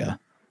Alexandria.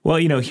 Well,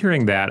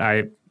 hearing that,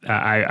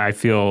 I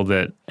feel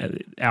that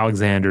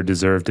Alexander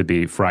deserved to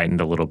be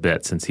frightened a little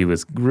bit since he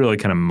was really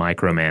kind of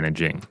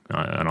micromanaging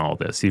on all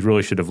this. He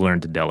really should have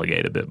learned to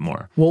delegate a bit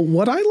more. Well,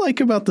 what I like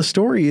about the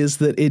story is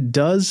that it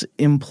does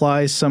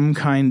imply some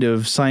kind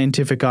of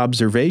scientific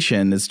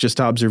observation. It's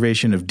just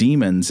observation of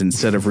demons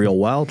instead of real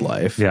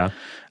wildlife. Yeah.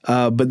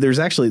 But there's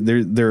actually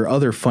there are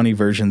other funny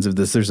versions of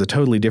this. There's a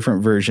totally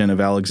different version of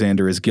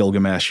Alexander as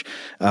Gilgamesh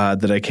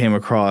that I came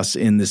across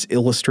in this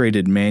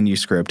illustrated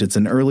manuscript. It's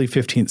an early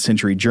 15th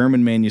century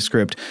German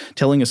manuscript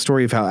telling a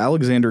story of how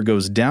Alexander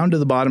goes down to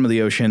the bottom of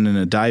the ocean in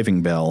a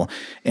diving bell,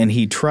 and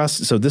he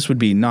trusts. So this would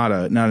be not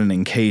an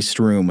encased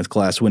room with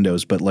glass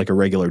windows, but like a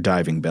regular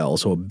diving bell.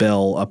 So a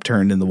bell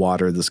upturned in the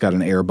water that's got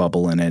an air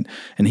bubble in it,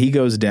 and he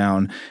goes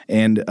down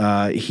and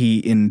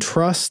he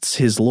entrusts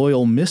his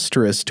loyal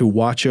mistress to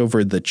watch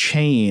over the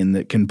chain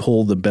that can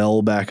pull the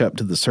bell back up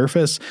to the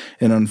surface.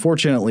 And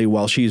unfortunately,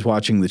 while she's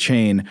watching the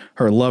chain,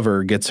 her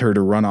lover gets her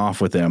to run off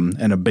with him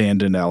and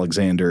abandon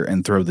Alexander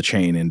and throw the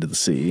chain into the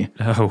sea.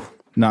 Oh.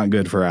 Not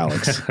good for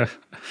Alex.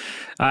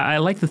 I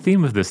like the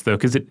theme of this, though,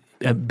 because it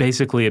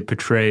basically it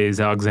portrays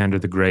Alexander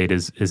the Great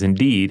as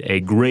indeed a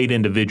great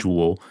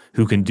individual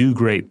who can do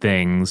great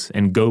things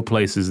and go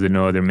places that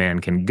no other man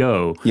can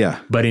go. Yeah.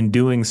 But in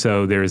doing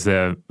so, there's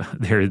an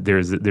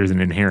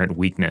inherent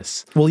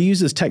weakness. Well, he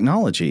uses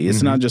technology.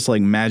 It's not just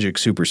like magic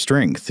super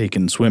strength. He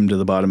can swim to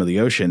the bottom of the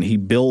ocean. He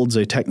builds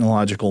a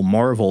technological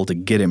marvel to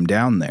get him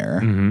down there.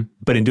 Mm-hmm.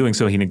 But in doing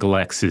so, he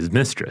neglects his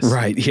mistress.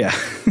 Right, yeah.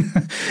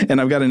 And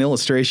I've got an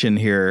illustration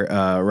here,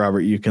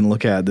 Robert, you can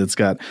look at that's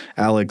got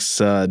Alex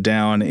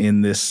down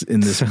in this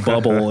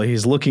bubble.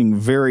 He's looking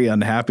very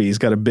unhappy. He's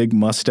got a big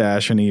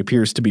mustache, and he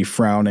appears to be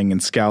frowning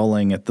and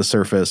scowling at the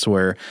surface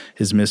where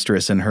his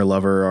mistress and her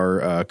lover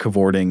are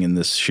cavorting in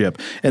this ship.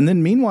 And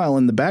then meanwhile,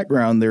 in the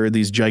background, there are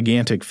these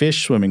gigantic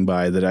fish swimming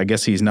by that I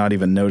guess he's not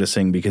even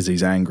noticing because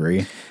he's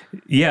angry.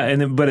 Yeah,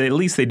 but at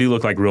least they do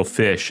look like real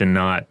fish and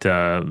not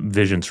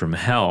visions from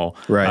hell.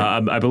 Right.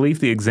 I believe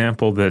the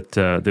example that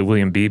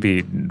William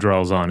Beebe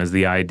draws on is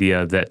the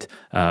idea that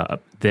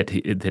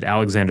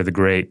Alexander the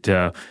Great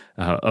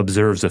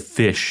observes a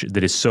fish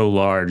that is so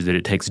large that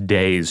it takes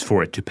days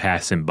for it to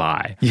pass him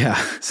by.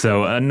 Yeah.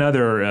 So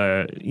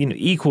another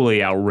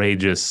equally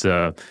outrageous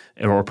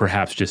or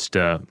perhaps just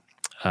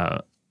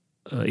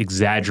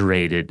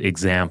exaggerated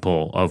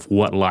example of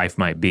what life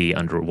might be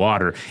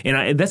underwater.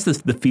 And that's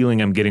the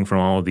feeling I'm getting from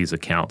all of these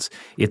accounts.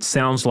 It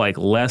sounds like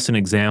less an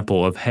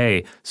example of,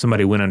 hey,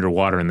 somebody went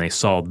underwater and they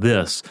saw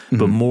this,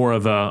 but more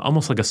of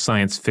almost like a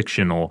science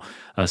fictional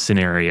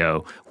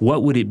scenario.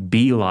 What would it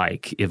be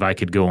like if I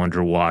could go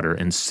underwater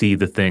and see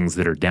the things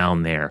that are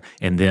down there?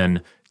 And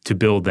then to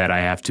build that, I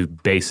have to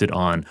base it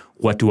on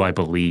what do I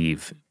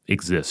believe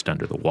exist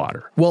under the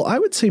water. Well, I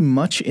would say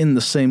much in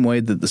the same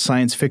way that the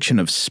science fiction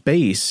of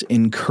space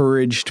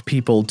encouraged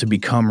people to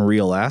become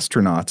real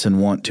astronauts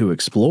and want to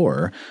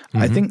explore.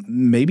 I think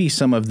maybe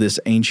some of this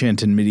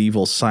ancient and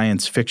medieval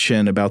science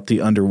fiction about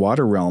the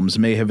underwater realms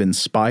may have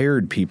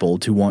inspired people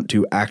to want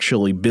to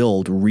actually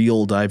build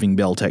real diving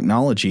bell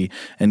technology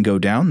and go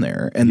down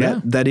there. And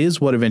that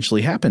is what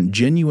eventually happened.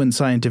 Genuine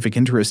scientific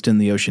interest in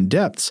the ocean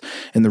depths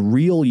and the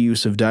real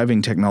use of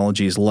diving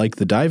technologies like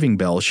the diving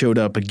bell showed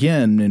up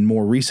again in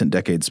more recent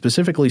decades,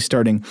 specifically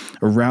starting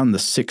around the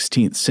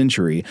 16th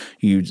century.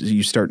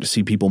 You start to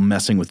see people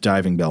messing with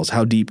diving bells.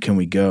 How deep can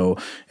we go?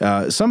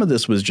 Some of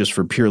this was just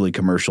for purely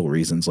commercial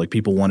reasons, like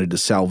people wanted to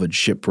salvage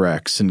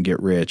shipwrecks and get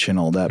rich and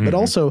all that. But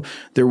also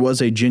there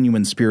was a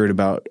genuine spirit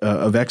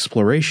of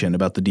exploration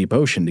about the deep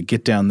ocean to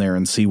get down there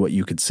and see what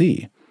you could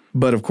see.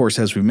 But of course,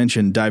 as we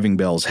mentioned, diving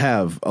bells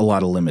have a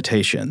lot of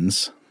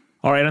limitations.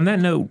 All right, on that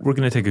note, we're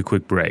going to take a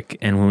quick break.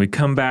 And when we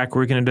come back,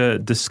 we're going to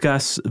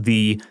discuss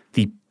the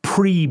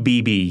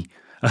pre-Beebe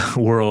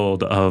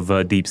world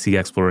of deep sea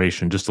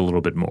exploration just a little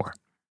bit more.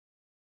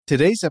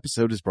 Today's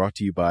episode is brought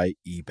to you by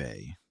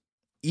eBay.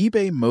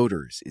 eBay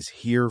Motors is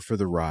here for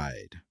the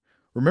ride.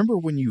 Remember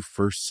when you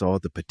first saw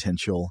the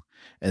potential?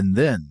 And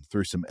then,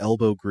 through some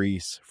elbow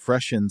grease,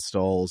 fresh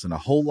installs, and a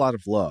whole lot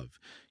of love,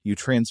 you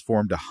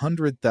transformed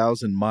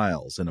 100,000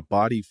 miles and a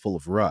body full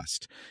of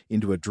rust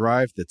into a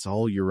drive that's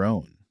all your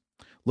own.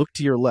 Look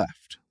to your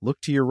left. Look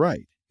to your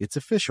right. It's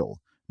official.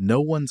 No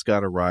one's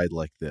got a ride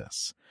like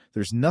this.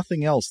 There's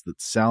nothing else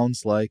that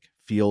sounds like,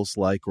 feels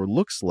like, or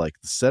looks like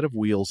the set of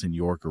wheels in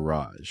your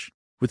garage.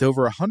 With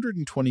over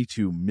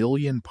 122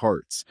 million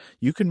parts,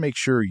 you can make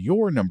sure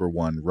your number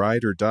one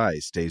ride or die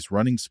stays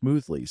running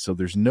smoothly, so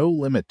there's no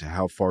limit to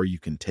how far you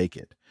can take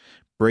it.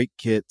 brake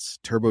kits,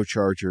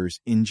 turbochargers,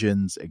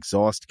 engines,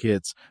 exhaust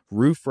kits,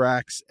 roof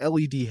racks,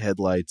 LED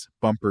headlights,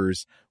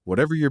 bumpers,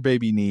 whatever your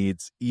baby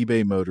needs,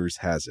 eBay Motors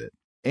has it.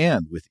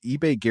 And with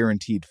eBay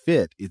Guaranteed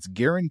Fit, it's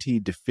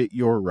guaranteed to fit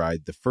your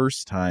ride the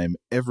first time,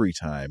 every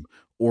time,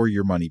 or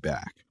your money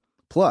back.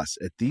 Plus,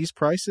 at these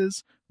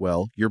prices,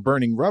 well, you're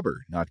burning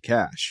rubber, not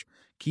cash.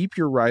 Keep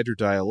your ride or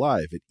die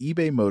alive at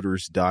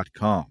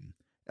ebaymotors.com.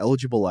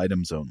 Eligible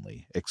items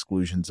only.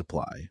 Exclusions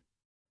apply.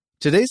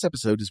 Today's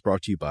episode is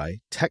brought to you by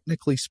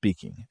Technically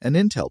Speaking, an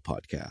Intel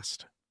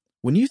podcast.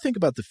 When you think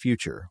about the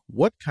future,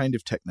 what kind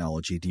of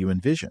technology do you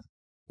envision?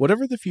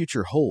 Whatever the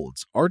future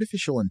holds,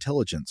 artificial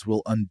intelligence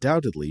will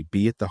undoubtedly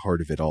be at the heart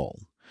of it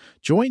all.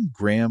 Join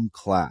Graham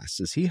Class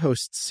as he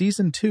hosts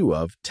Season 2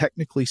 of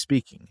Technically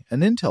Speaking,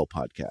 an Intel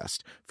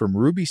podcast from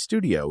Ruby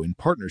Studio in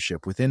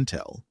partnership with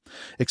Intel.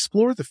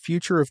 Explore the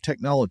future of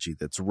technology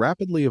that's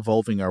rapidly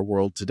evolving our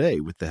world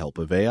today with the help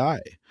of AI.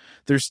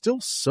 There's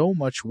still so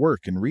much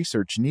work and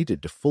research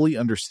needed to fully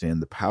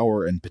understand the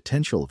power and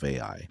potential of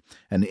AI,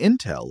 and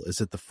Intel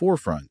is at the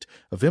forefront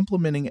of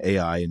implementing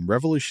AI in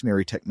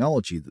revolutionary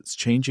technology that's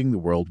changing the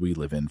world we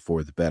live in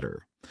for the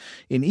better.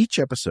 In each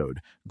episode,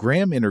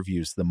 Graham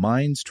interviews the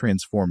minds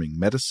transforming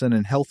medicine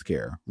and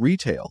healthcare,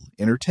 retail,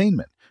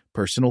 entertainment,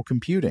 personal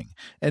computing,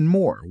 and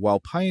more while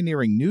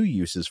pioneering new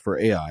uses for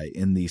AI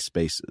in these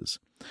spaces.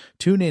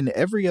 Tune in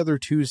every other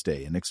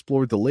Tuesday and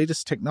explore the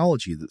latest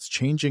technology that's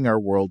changing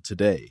our world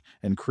today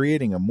and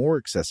creating a more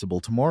accessible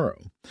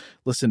tomorrow.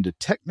 Listen to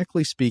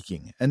Technically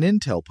Speaking, an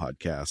Intel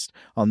podcast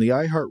on the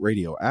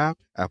iHeartRadio app,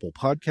 Apple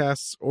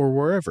Podcasts, or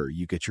wherever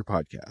you get your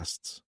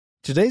podcasts.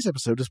 Today's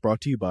episode is brought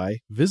to you by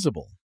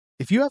Visible.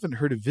 If you haven't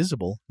heard of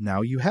Visible,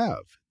 now you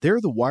have. They're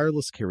the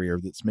wireless carrier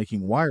that's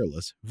making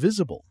wireless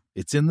visible.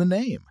 It's in the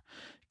name.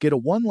 Get a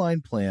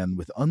one-line plan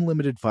with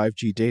unlimited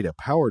 5G data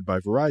powered by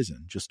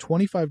Verizon, just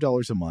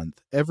 $25 a month,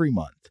 every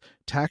month,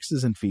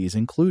 taxes and fees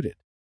included.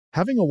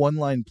 Having a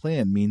one-line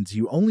plan means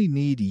you only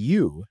need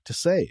you to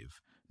save.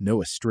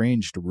 No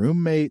estranged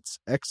roommates,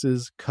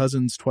 exes,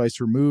 cousins twice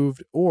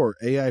removed, or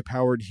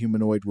AI-powered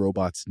humanoid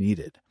robots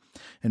needed.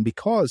 And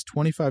because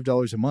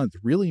 $25 a month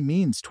really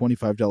means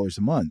 $25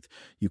 a month,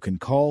 you can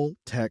call,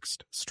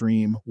 text,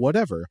 stream,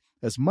 whatever,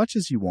 as much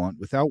as you want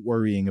without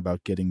worrying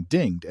about getting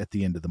dinged at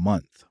the end of the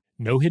month.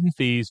 No hidden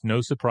fees, no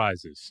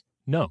surprises.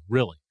 No,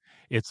 really.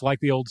 It's like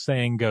the old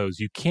saying goes,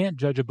 you can't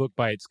judge a book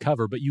by its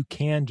cover, but you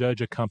can judge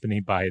a company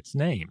by its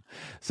name.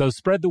 So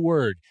spread the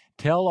word.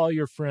 Tell all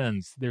your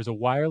friends there's a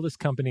wireless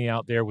company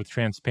out there with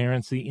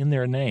transparency in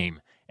their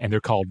name, and they're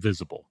called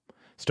Visible.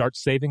 Start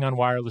saving on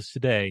wireless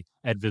today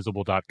at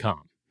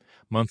Visible.com.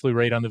 Monthly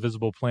rate on the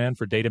Visible plan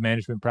for data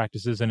management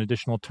practices and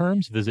additional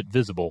terms, visit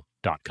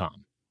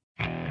Visible.com.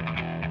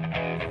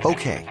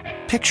 Okay,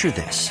 picture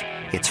this.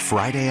 It's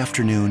Friday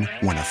afternoon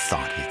when a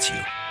thought hits you.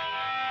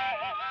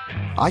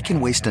 I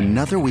can waste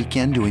another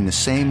weekend doing the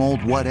same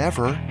old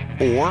whatever,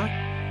 or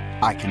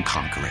I can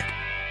conquer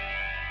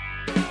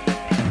it.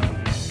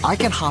 I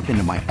can hop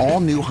into my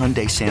all-new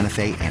Hyundai Santa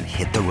Fe and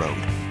hit the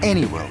road.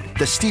 Any road.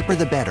 The steeper,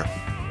 the better.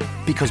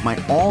 Because my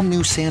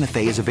all-new Santa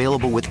Fe is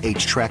available with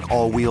H-Track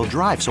all-wheel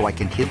drive, so I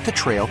can hit the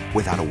trail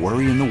without a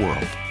worry in the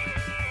world.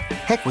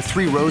 Heck, with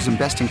 3 rows and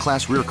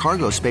best-in-class rear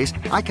cargo space,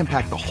 I can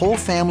pack the whole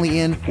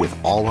family in with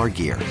all our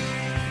gear.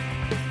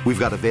 We've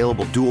got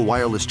available dual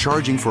wireless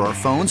charging for our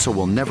phones, so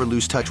we'll never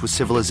lose touch with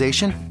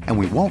civilization, and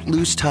we won't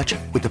lose touch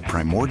with the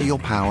primordial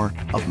power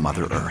of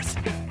Mother Earth.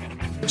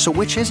 So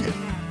which is it?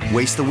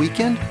 Waste the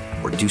weekend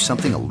or do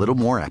something a little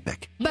more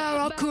epic?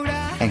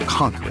 And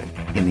conquer it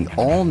in the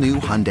all-new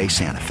Hyundai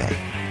Santa Fe.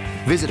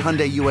 Visit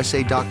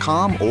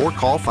HyundaiUSA.com or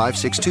call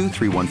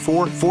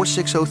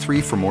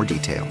 562-314-4603 for more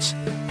details.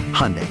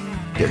 Hyundai,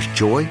 there's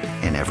joy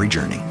in every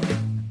journey.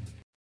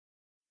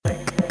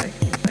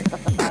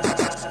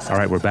 All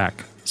right, we're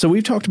back. So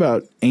we've talked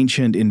about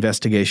ancient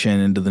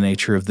investigation into the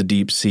nature of the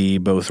deep sea,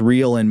 both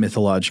real and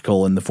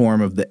mythological, in the form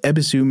of the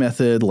Ebisu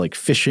method, like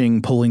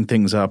fishing, pulling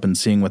things up and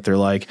seeing what they're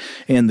like,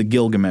 and the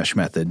Gilgamesh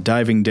method,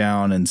 diving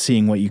down and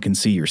seeing what you can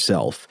see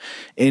yourself.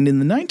 And in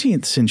the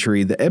 19th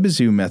century, the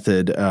Ebisu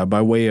method,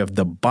 by way of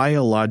the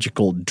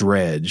biological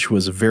dredge,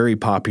 was very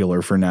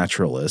popular for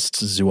naturalists,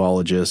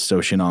 zoologists,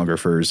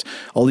 oceanographers,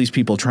 all these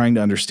people trying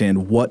to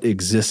understand what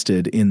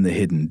existed in the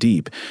hidden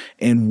deep.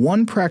 And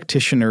one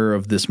practitioner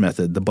of this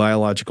method, the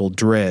biological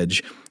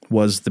dredge,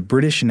 was the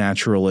British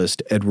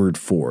naturalist Edward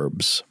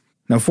Forbes.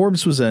 Now,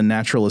 Forbes was a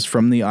naturalist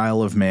from the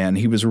Isle of Man.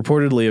 He was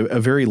reportedly a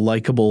very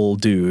likable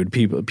dude.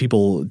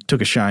 People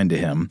took a shine to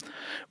him.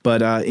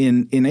 But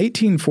in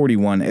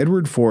 1841,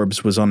 Edward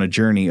Forbes was on a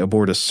journey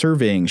aboard a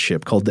surveying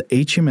ship called the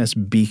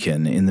HMS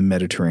Beacon in the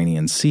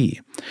Mediterranean Sea.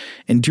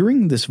 And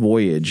during this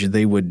voyage,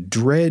 they would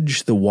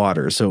dredge the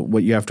water. So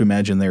what you have to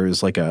imagine there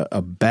is like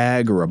a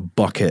bag or a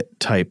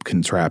bucket type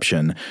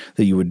contraption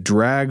that you would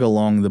drag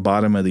along the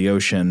bottom of the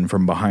ocean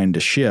from behind a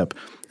ship.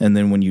 And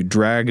then when you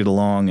drag it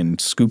along and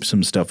scoop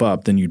some stuff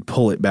up, then you'd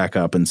pull it back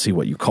up and see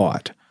what you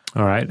caught.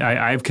 All right.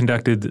 I've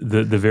conducted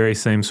the very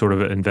same sort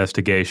of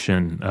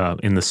investigation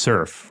in the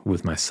surf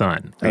with my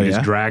son. I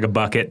just drag a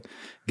bucket,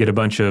 get a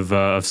bunch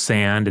of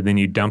sand, and then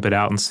you dump it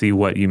out and see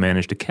what you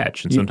manage to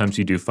catch. And sometimes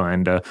you do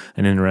find an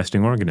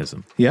interesting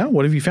organism. Yeah?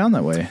 What have you found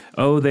that way?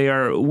 Oh,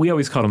 we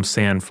always call them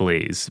sand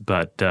fleas,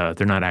 but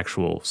they're not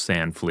actual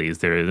sand fleas.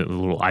 They're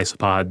little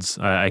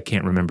isopods. I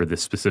can't remember the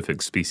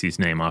specific species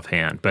name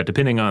offhand, but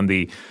depending on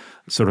the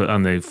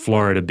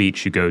Florida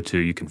beach you go to,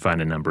 you can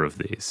find a number of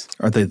these.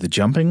 Are they the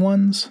jumping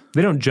ones?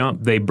 They don't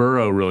jump. They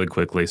burrow really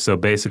quickly. So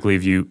basically,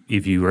 if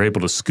you are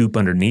able to scoop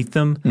underneath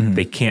them,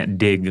 they can't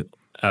dig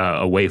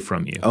away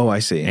from you. Oh, I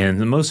see.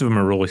 And most of them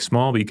are really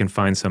small, but you can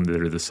find some that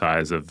are the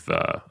size of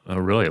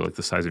really like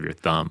the size of your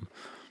thumb.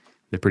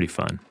 They're pretty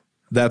fun.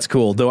 That's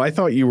cool. Though I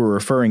thought you were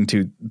referring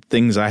to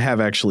things I have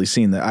actually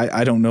seen that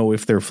I don't know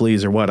if they're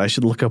fleas or what. I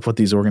should look up what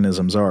these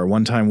organisms are.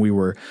 One time we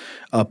were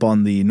up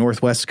on the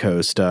northwest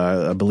coast,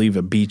 I believe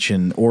a beach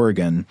in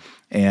Oregon,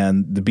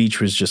 and the beach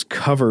was just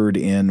covered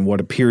in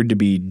what appeared to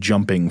be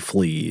jumping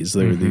fleas.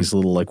 There were these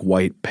little like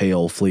white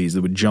pale fleas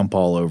that would jump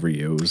all over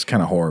you. It was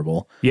kind of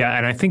horrible. Yeah,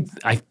 and I think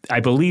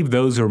I believe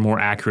those are more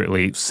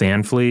accurately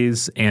sand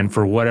fleas. And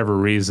for whatever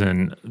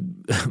reason,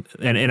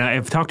 and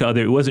I've talked to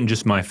it wasn't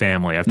just my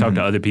family. I've talked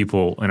to other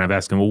people, and I've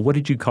asked them, well, what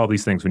did you call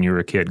these things when you were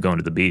a kid going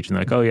to the beach? And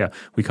they're like, oh yeah,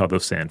 we call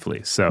those sand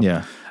fleas. So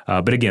yeah.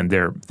 But again,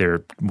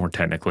 they're more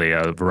technically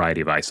a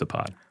variety of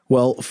isopod.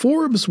 Well,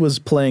 Forbes was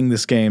playing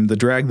this game, the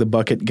drag the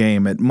bucket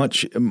game, at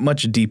much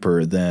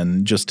deeper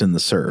than just in the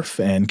surf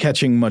and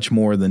catching much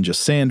more than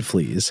just sand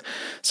fleas.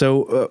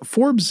 So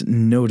Forbes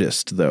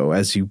noticed, though,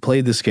 as you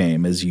play this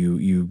game, as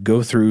you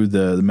go through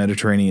the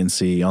Mediterranean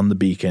Sea on the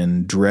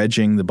Beacon,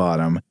 dredging the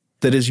bottom,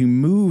 that as you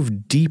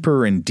move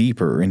deeper and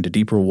deeper into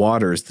deeper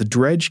waters, the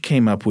dredge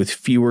came up with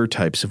fewer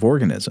types of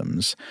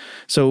organisms.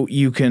 So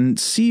you can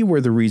see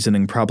where the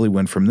reasoning probably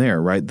went from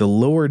there, right? The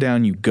lower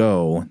down you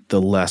go,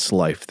 the less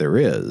life there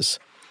is.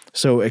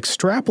 So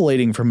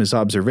extrapolating from his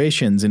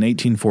observations in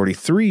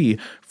 1843,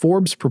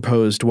 Forbes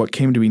proposed what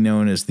came to be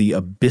known as the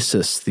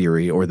abyssus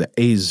theory or the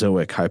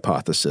azoic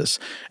hypothesis.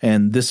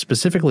 And this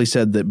specifically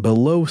said that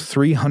below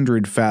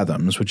 300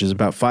 fathoms, which is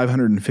about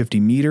 550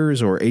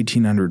 meters or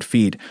 1,800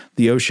 feet,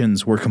 the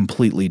oceans were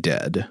completely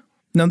dead.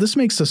 Now, this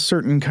makes a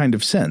certain kind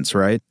of sense,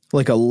 right?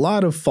 Like a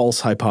lot of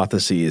false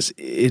hypotheses,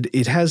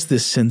 it has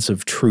this sense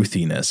of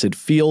truthiness. It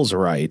feels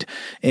right.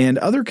 And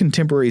other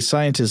contemporary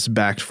scientists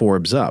backed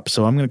Forbes up.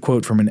 So I'm going to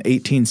quote from an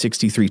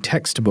 1863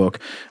 textbook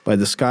by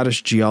the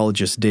Scottish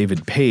geologist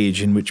David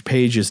Page, in which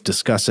Page is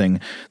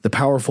discussing the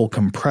powerful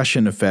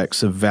compression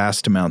effects of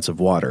vast amounts of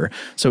water.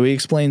 So he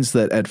explains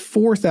that at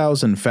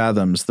 4,000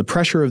 fathoms, the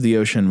pressure of the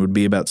ocean would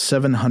be about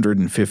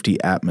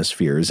 750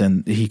 atmospheres,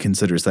 and he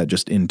considers that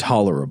just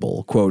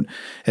intolerable. Quote,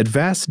 at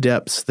vast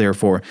depths,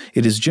 therefore,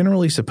 it is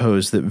generally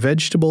supposed that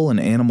vegetable and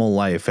animal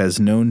life as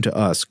known to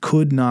us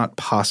could not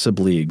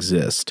possibly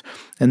exist.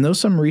 And though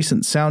some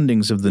recent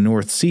soundings of the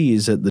North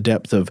Seas at the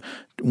depth of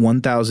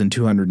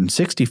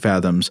 1,260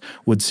 fathoms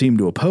would seem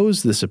to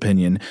oppose this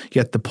opinion,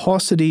 yet the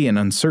paucity and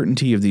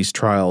uncertainty of these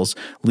trials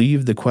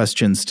leave the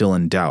question still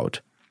in doubt.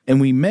 And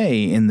we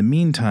may, in the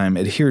meantime,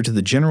 adhere to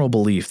the general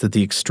belief that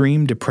the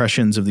extreme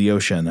depressions of the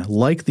ocean,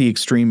 like the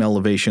extreme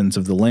elevations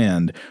of the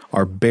land,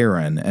 are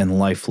barren and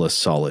lifeless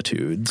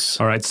solitudes.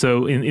 All right,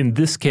 so in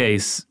this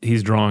case,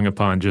 he's drawing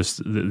upon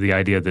just the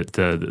idea that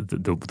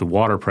the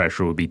water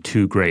pressure would be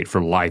too great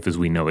for life as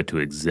we know it to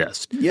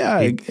exist.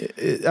 Yeah,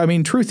 I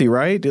mean, truthy,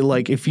 right?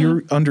 Like if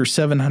you're under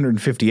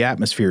 750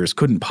 atmospheres,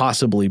 couldn't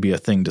possibly be a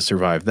thing to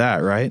survive that,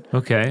 right?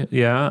 Okay,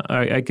 yeah,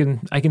 I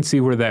can see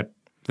where that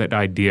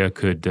idea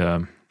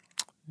could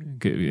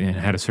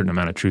had a certain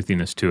amount of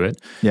truthiness to it.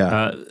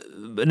 Yeah.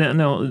 But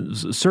no,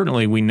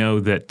 certainly we know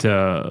that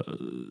the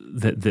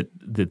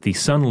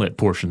sunlit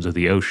portions of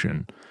the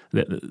ocean,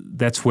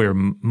 that's where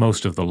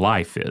most of the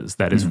life is.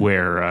 That is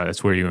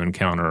that's where you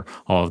encounter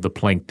all of the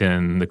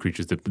plankton, the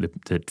creatures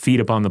that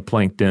feed upon the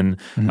plankton,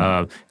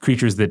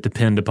 creatures that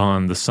depend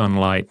upon the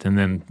sunlight, and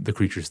then the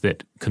creatures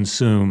that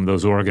consume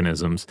those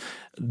organisms.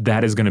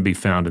 That is going to be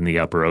found in the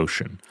upper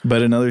ocean.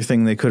 But another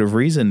thing they could have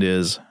reasoned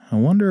is, I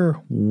wonder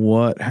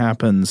what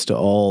happens to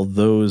all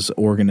those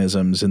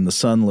organisms in the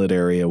sunlit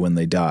area when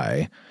they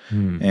die.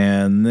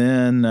 And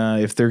then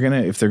if they're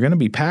gonna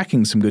be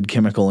packing some good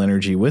chemical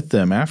energy with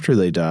them after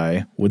they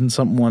die, wouldn't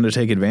something want to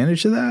take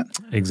advantage of that?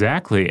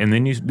 Exactly. And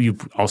then you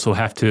also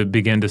have to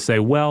begin to say,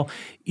 well,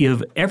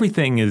 if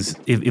everything is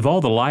if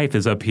all the life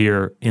is up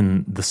here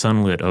in the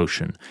sunlit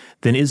ocean,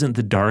 then isn't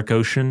the dark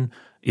ocean?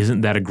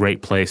 Isn't that a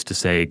great place to,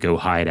 say, go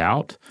hide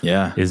out?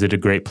 Yeah. Is it a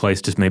great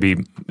place to maybe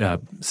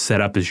set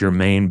up as your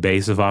main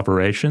base of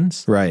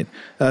operations? Right.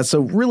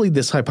 So really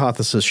this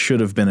hypothesis should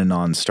have been a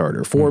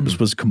non-starter. Forbes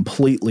was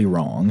completely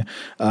wrong.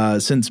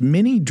 Since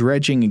many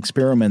dredging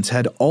experiments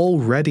had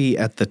already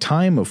at the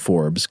time of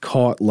Forbes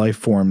caught life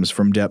forms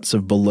from depths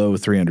of below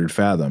 300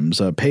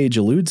 fathoms. Page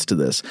alludes to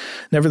this.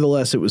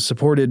 Nevertheless, it was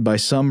supported by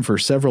some for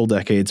several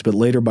decades, but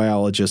later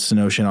biologists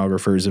and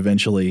oceanographers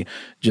eventually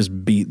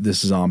just beat this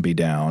zombie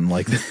down.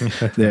 Like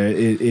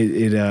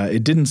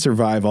It didn't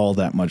survive all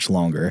that much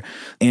longer.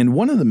 And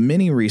one of the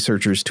many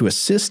researchers to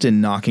assist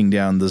in knocking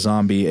down the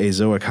zombie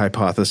azoic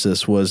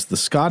hypothesis was the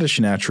Scottish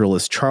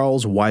naturalist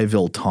Charles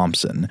Wyville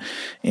Thomson.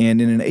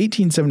 And in an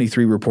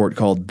 1873 report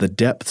called The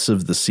Depths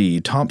of the Sea,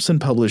 Thomson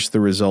published the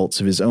results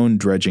of his own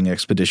dredging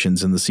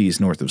expeditions in the seas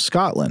north of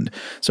Scotland.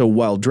 So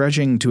while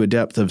dredging to a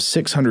depth of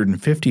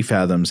 650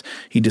 fathoms,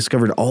 he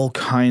discovered all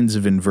kinds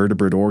of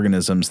invertebrate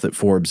organisms that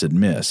Forbes had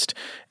missed.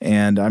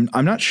 And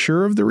I'm not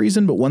sure of the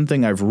reason, but one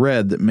thing I've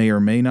read that may or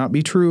may not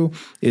be true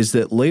is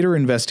that later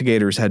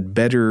investigators had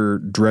better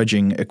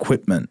dredging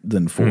equipment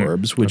than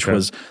Forbes, which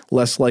was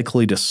less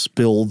likely to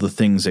spill the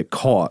things it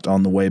caught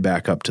on the way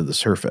back up to the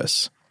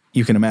surface.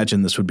 You can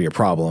imagine this would be a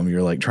problem.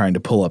 You're like trying to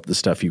pull up the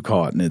stuff you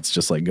caught and it's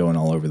just like going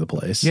all over the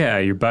place. Yeah,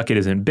 your bucket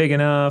isn't big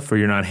enough or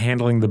you're not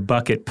handling the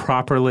bucket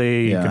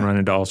properly. You can run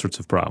into all sorts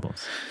of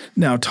problems.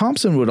 Now,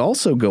 Thomson would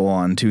also go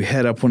on to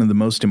head up one of the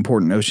most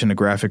important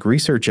oceanographic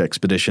research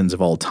expeditions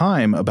of all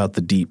time about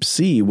the deep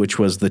sea, which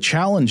was the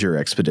Challenger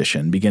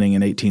expedition beginning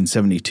in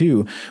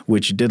 1872,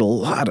 which did a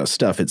lot of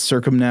stuff. It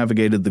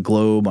circumnavigated the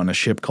globe on a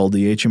ship called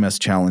the HMS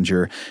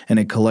Challenger, and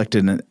it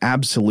collected an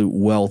absolute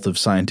wealth of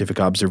scientific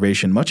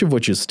observation, much of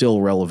which is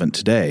still relevant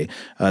today.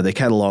 They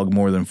cataloged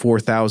more than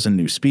 4,000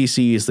 new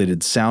species. They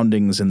did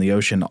soundings in the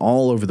ocean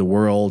all over the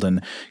world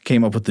and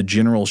came up with the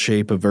general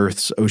shape of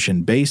Earth's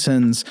ocean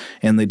basins,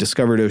 and they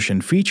discovered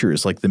ocean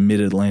features like the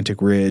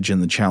Mid-Atlantic Ridge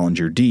and the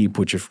Challenger Deep,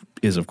 which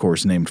is, of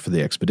course, named for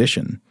the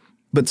expedition.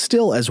 But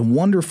still, as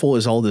wonderful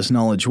as all this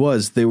knowledge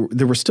was, there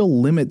were still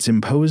limits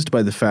imposed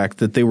by the fact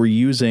that they were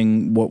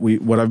using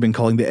what I've been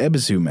calling the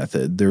Ebisu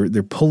method.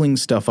 They're pulling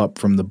stuff up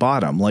from the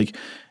bottom. Like,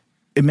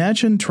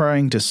 imagine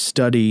trying to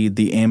study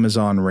the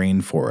Amazon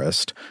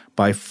rainforest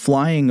by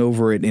flying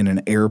over it in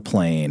an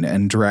airplane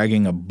and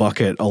dragging a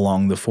bucket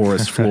along the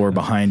forest floor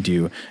behind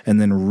you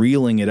and then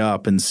reeling it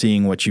up and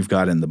seeing what you've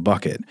got in the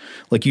bucket.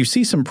 Like, you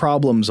see some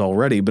problems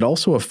already, but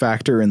also a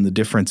factor in the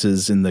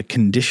differences in the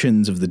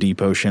conditions of the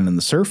deep ocean and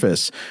the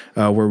surface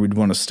where we'd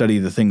want to study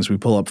the things we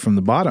pull up from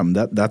the bottom.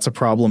 That's a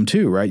problem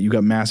too, right? You've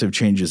got massive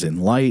changes in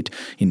light,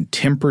 in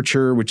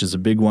temperature, which is a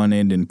big one,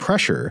 and in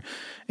pressure.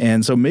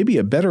 And so maybe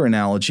a better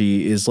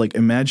analogy is like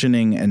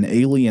imagining an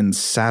alien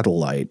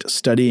satellite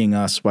studying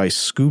us by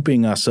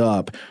scooping us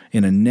up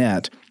in a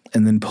net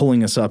and then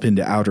pulling us up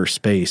into outer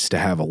space to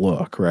have a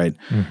look, right?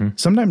 Mm-hmm.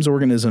 Sometimes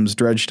organisms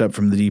dredged up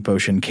from the deep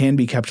ocean can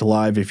be kept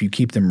alive if you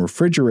keep them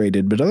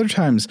refrigerated, but other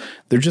times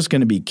they're just going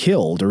to be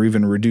killed or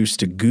even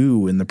reduced to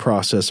goo in the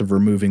process of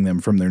removing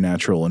them from their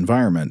natural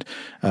environment.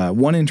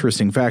 One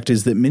interesting fact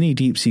is that many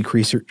deep-sea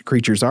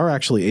creatures are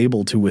actually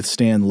able to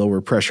withstand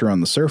lower pressure on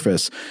the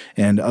surface,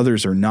 and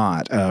others are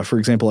not. For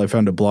example, I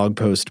found a blog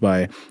post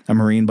by a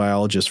marine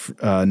biologist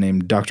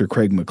named Dr.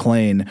 Craig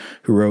McLean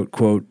who wrote,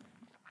 quote,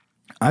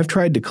 "I've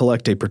tried to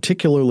collect a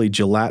particularly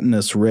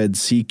gelatinous red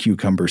sea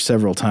cucumber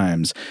several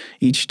times.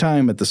 Each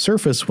time at the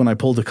surface, when I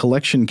pulled a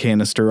collection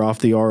canister off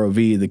the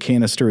ROV, the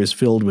canister is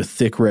filled with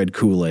thick red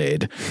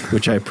Kool-Aid,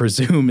 which I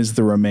presume is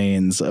the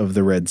remains of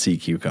the red sea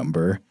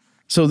cucumber."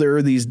 So there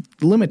are these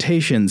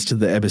limitations to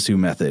the Ebisu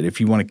method. If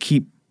you want to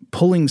keep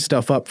pulling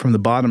stuff up from the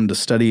bottom to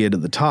study it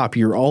at the top,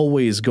 you're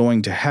always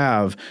going to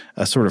have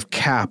a sort of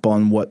cap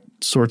on what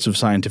sorts of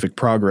scientific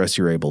progress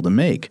you're able to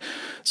make.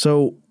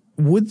 So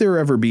would there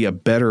ever be a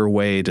better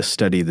way to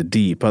study the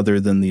deep other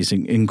than these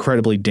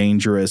incredibly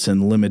dangerous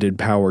and limited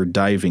power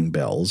diving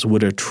bells?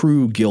 Would a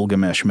true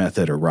Gilgamesh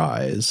method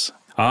arise?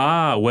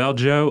 Well,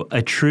 Joe,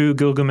 a true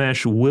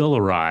Gilgamesh will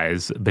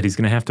arise, but he's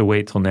going to have to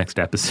wait till next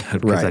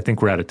episode because I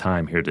think we're out of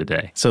time here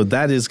today. So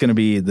that is going to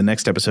be the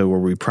next episode where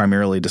we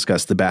primarily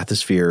discuss the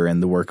bathysphere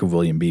and the work of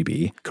William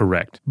Beebe.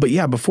 Correct. But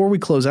yeah, before we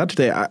close out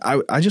today,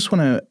 I just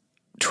want to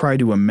try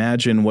to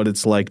imagine what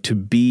it's like to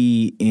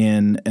be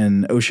in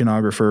an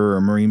oceanographer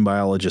or marine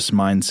biologist's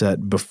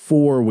mindset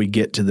before we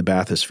get to the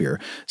bathysphere,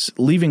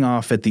 leaving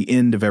off at the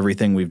end of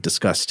everything we've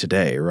discussed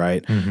today,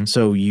 right? Mm-hmm.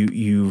 So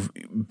you've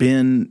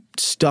been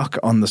stuck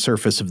on the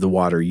surface of the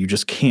water. You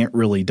just can't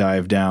really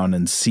dive down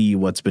and see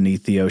what's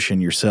beneath the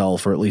ocean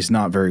yourself, or at least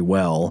not very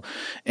well.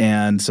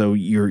 And so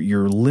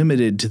you're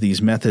limited to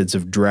these methods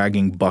of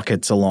dragging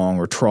buckets along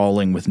or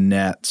trawling with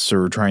nets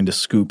or trying to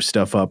scoop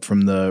stuff up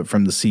from the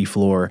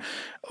seafloor.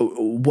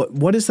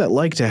 What is that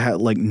like to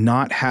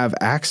not have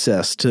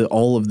access to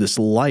all of this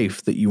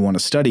life that you want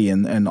to study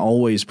and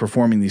always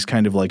performing these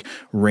kind of like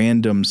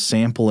random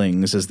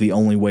samplings as the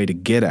only way to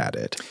get at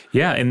it?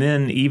 Yeah, and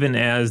then even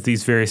as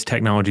these various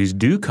technologies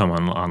do come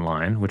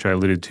online, which I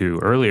alluded to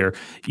earlier,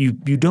 you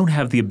don't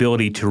have the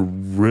ability to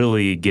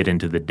really get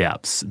into the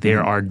depths.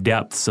 There are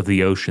depths of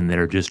the ocean that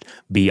are just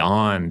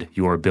beyond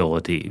your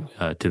ability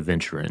to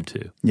venture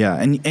into. Yeah,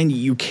 and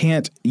you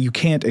can't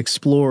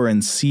explore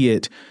and see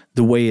it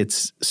the way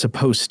it's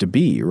supposed to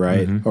be,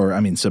 right? Mm-hmm.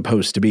 Or,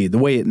 supposed to be. The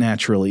way it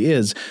naturally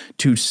is.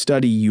 To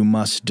study, you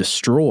must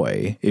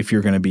destroy if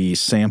you're going to be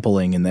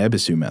sampling in the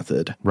Ebisu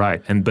method.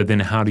 Right. But then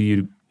how do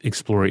you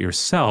explore it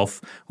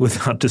yourself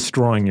without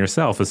destroying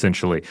yourself,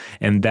 essentially?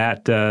 And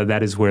that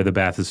is where the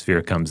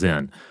bathysphere comes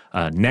in.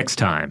 Next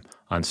time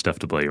on Stuff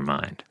to Blow Your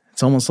Mind.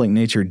 It's almost like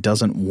nature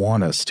doesn't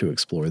want us to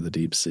explore the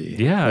deep sea.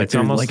 Yeah, like it's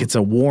almost like it's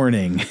a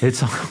warning.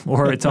 It's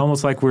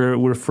almost like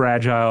we're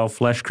fragile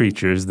flesh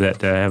creatures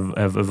that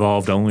have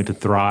evolved only to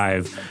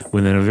thrive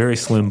within a very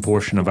slim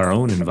portion of our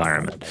own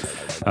environment.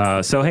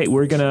 So hey,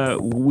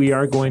 we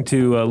are going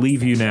to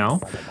leave you now.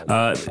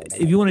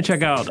 If you want to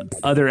check out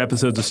other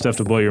episodes of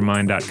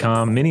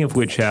StuffToBlowYourMind.com, many of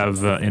which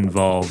have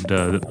involved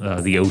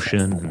the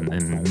ocean and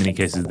in many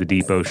cases the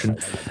deep ocean,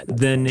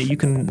 then you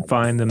can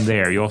find them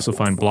there. You also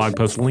find blog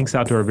posts, links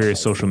out to our various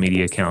social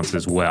media accounts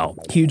as well.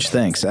 Huge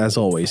thanks, as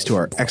always, to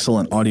our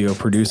excellent audio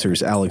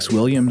producers, Alex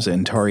Williams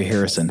and Tari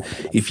Harrison.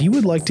 If you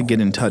would like to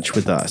get in touch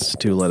with us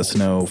to let us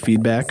know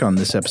feedback on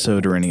this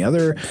episode or any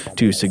other,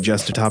 to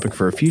suggest a topic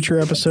for a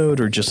future episode,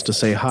 or just to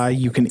say hi,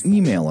 you can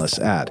email us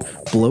at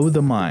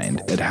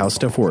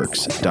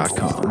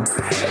blowthemind@howstuffworks.com.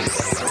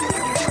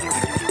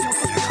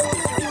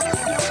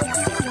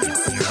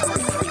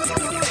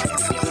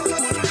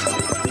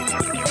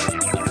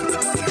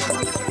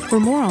 For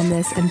more on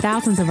this and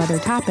thousands of other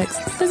topics,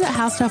 visit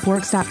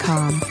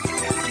howstuffworks.com.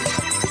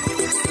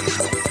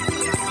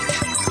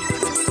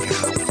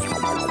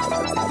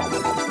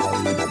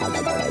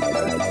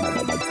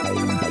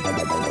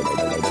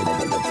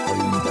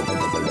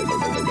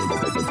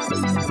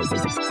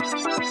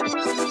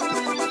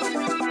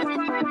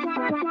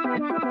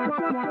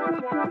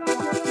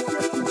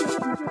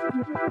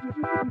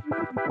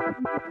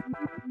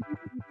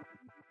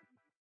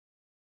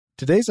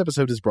 Today's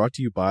episode is brought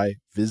to you by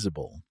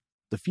Visible.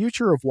 The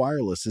future of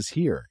wireless is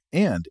here,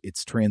 and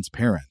it's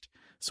transparent.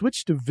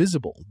 Switch to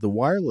Visible, the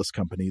wireless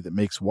company that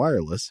makes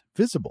wireless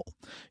visible.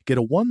 Get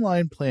a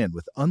one-line plan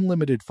with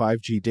unlimited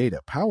 5G data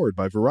powered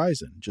by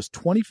Verizon, just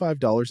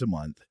 $25 a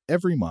month,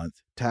 every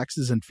month,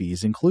 taxes and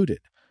fees included.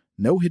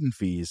 No hidden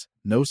fees,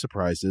 no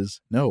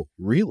surprises, no,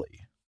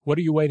 really. What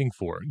are you waiting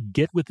for?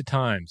 Get with the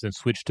times and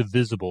switch to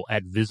Visible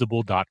at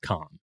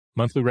Visible.com.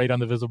 Monthly rate on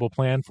the Visible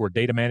plan for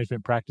data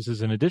management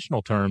practices and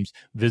additional terms,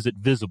 visit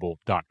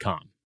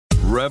Visible.com.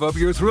 Rev up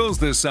your thrills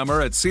this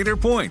summer at Cedar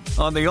Point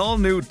on the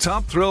all-new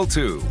Top Thrill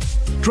 2.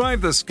 Drive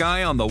the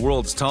sky on the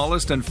world's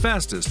tallest and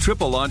fastest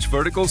triple-launch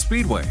vertical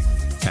speedway.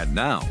 And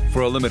now,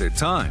 for a limited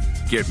time,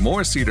 get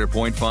more Cedar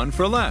Point fun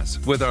for less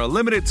with our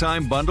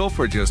limited-time bundle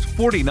for just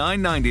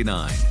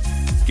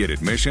 $49.99. Get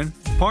admission,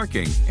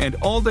 parking, and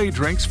all-day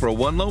drinks for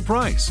one low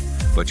price.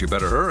 But you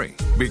better hurry,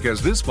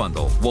 because this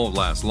bundle won't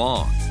last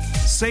long.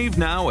 Save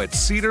now at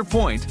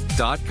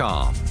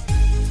cedarpoint.com.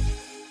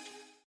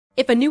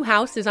 If a new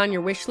house is on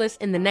your wish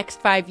list in the next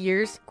 5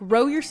 years,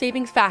 grow your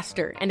savings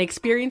faster and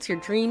experience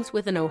your dreams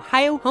with an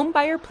Ohio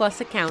Homebuyer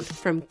Plus account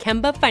from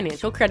Kemba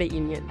Financial Credit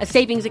Union. A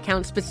savings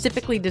account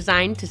specifically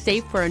designed to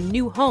save for a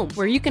new home,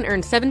 where you can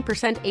earn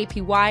 7%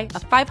 APY, a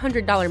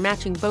 $500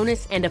 matching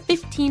bonus, and a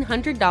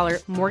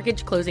 $1,500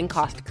 mortgage closing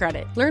cost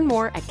credit. Learn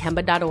more at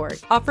Kemba.org.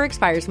 Offer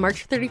expires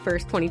March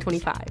 31st,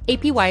 2025.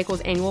 APY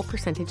equals annual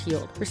percentage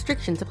yield.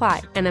 Restrictions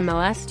apply.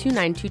 NMLS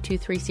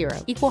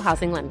 292230. Equal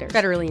housing lender.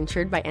 Federally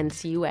insured by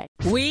NCUA.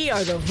 We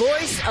are the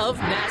voice of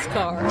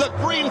NASCAR. The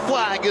green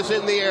flag is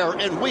in the air,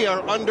 and we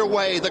are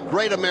underway. The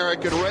Great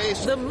American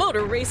Race. The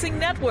Motor Racing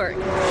Network.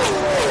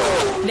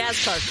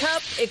 NASCAR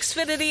Cup,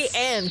 Xfinity,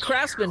 and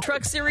Craftsman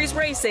Truck Series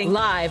Racing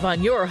live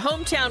on your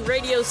hometown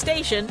radio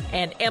station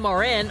and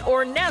MRN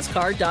or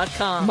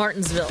NASCAR.com.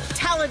 Martinsville,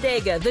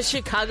 Talladega, the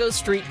Chicago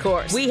Street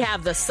Course. We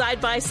have the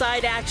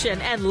side-by-side action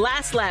and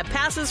last lap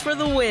passes for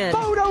the win.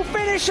 Photo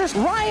finishes.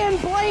 Ryan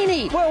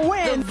Blaney will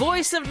win. The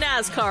voice of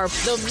NASCAR,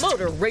 the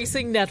Motor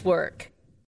Racing Network.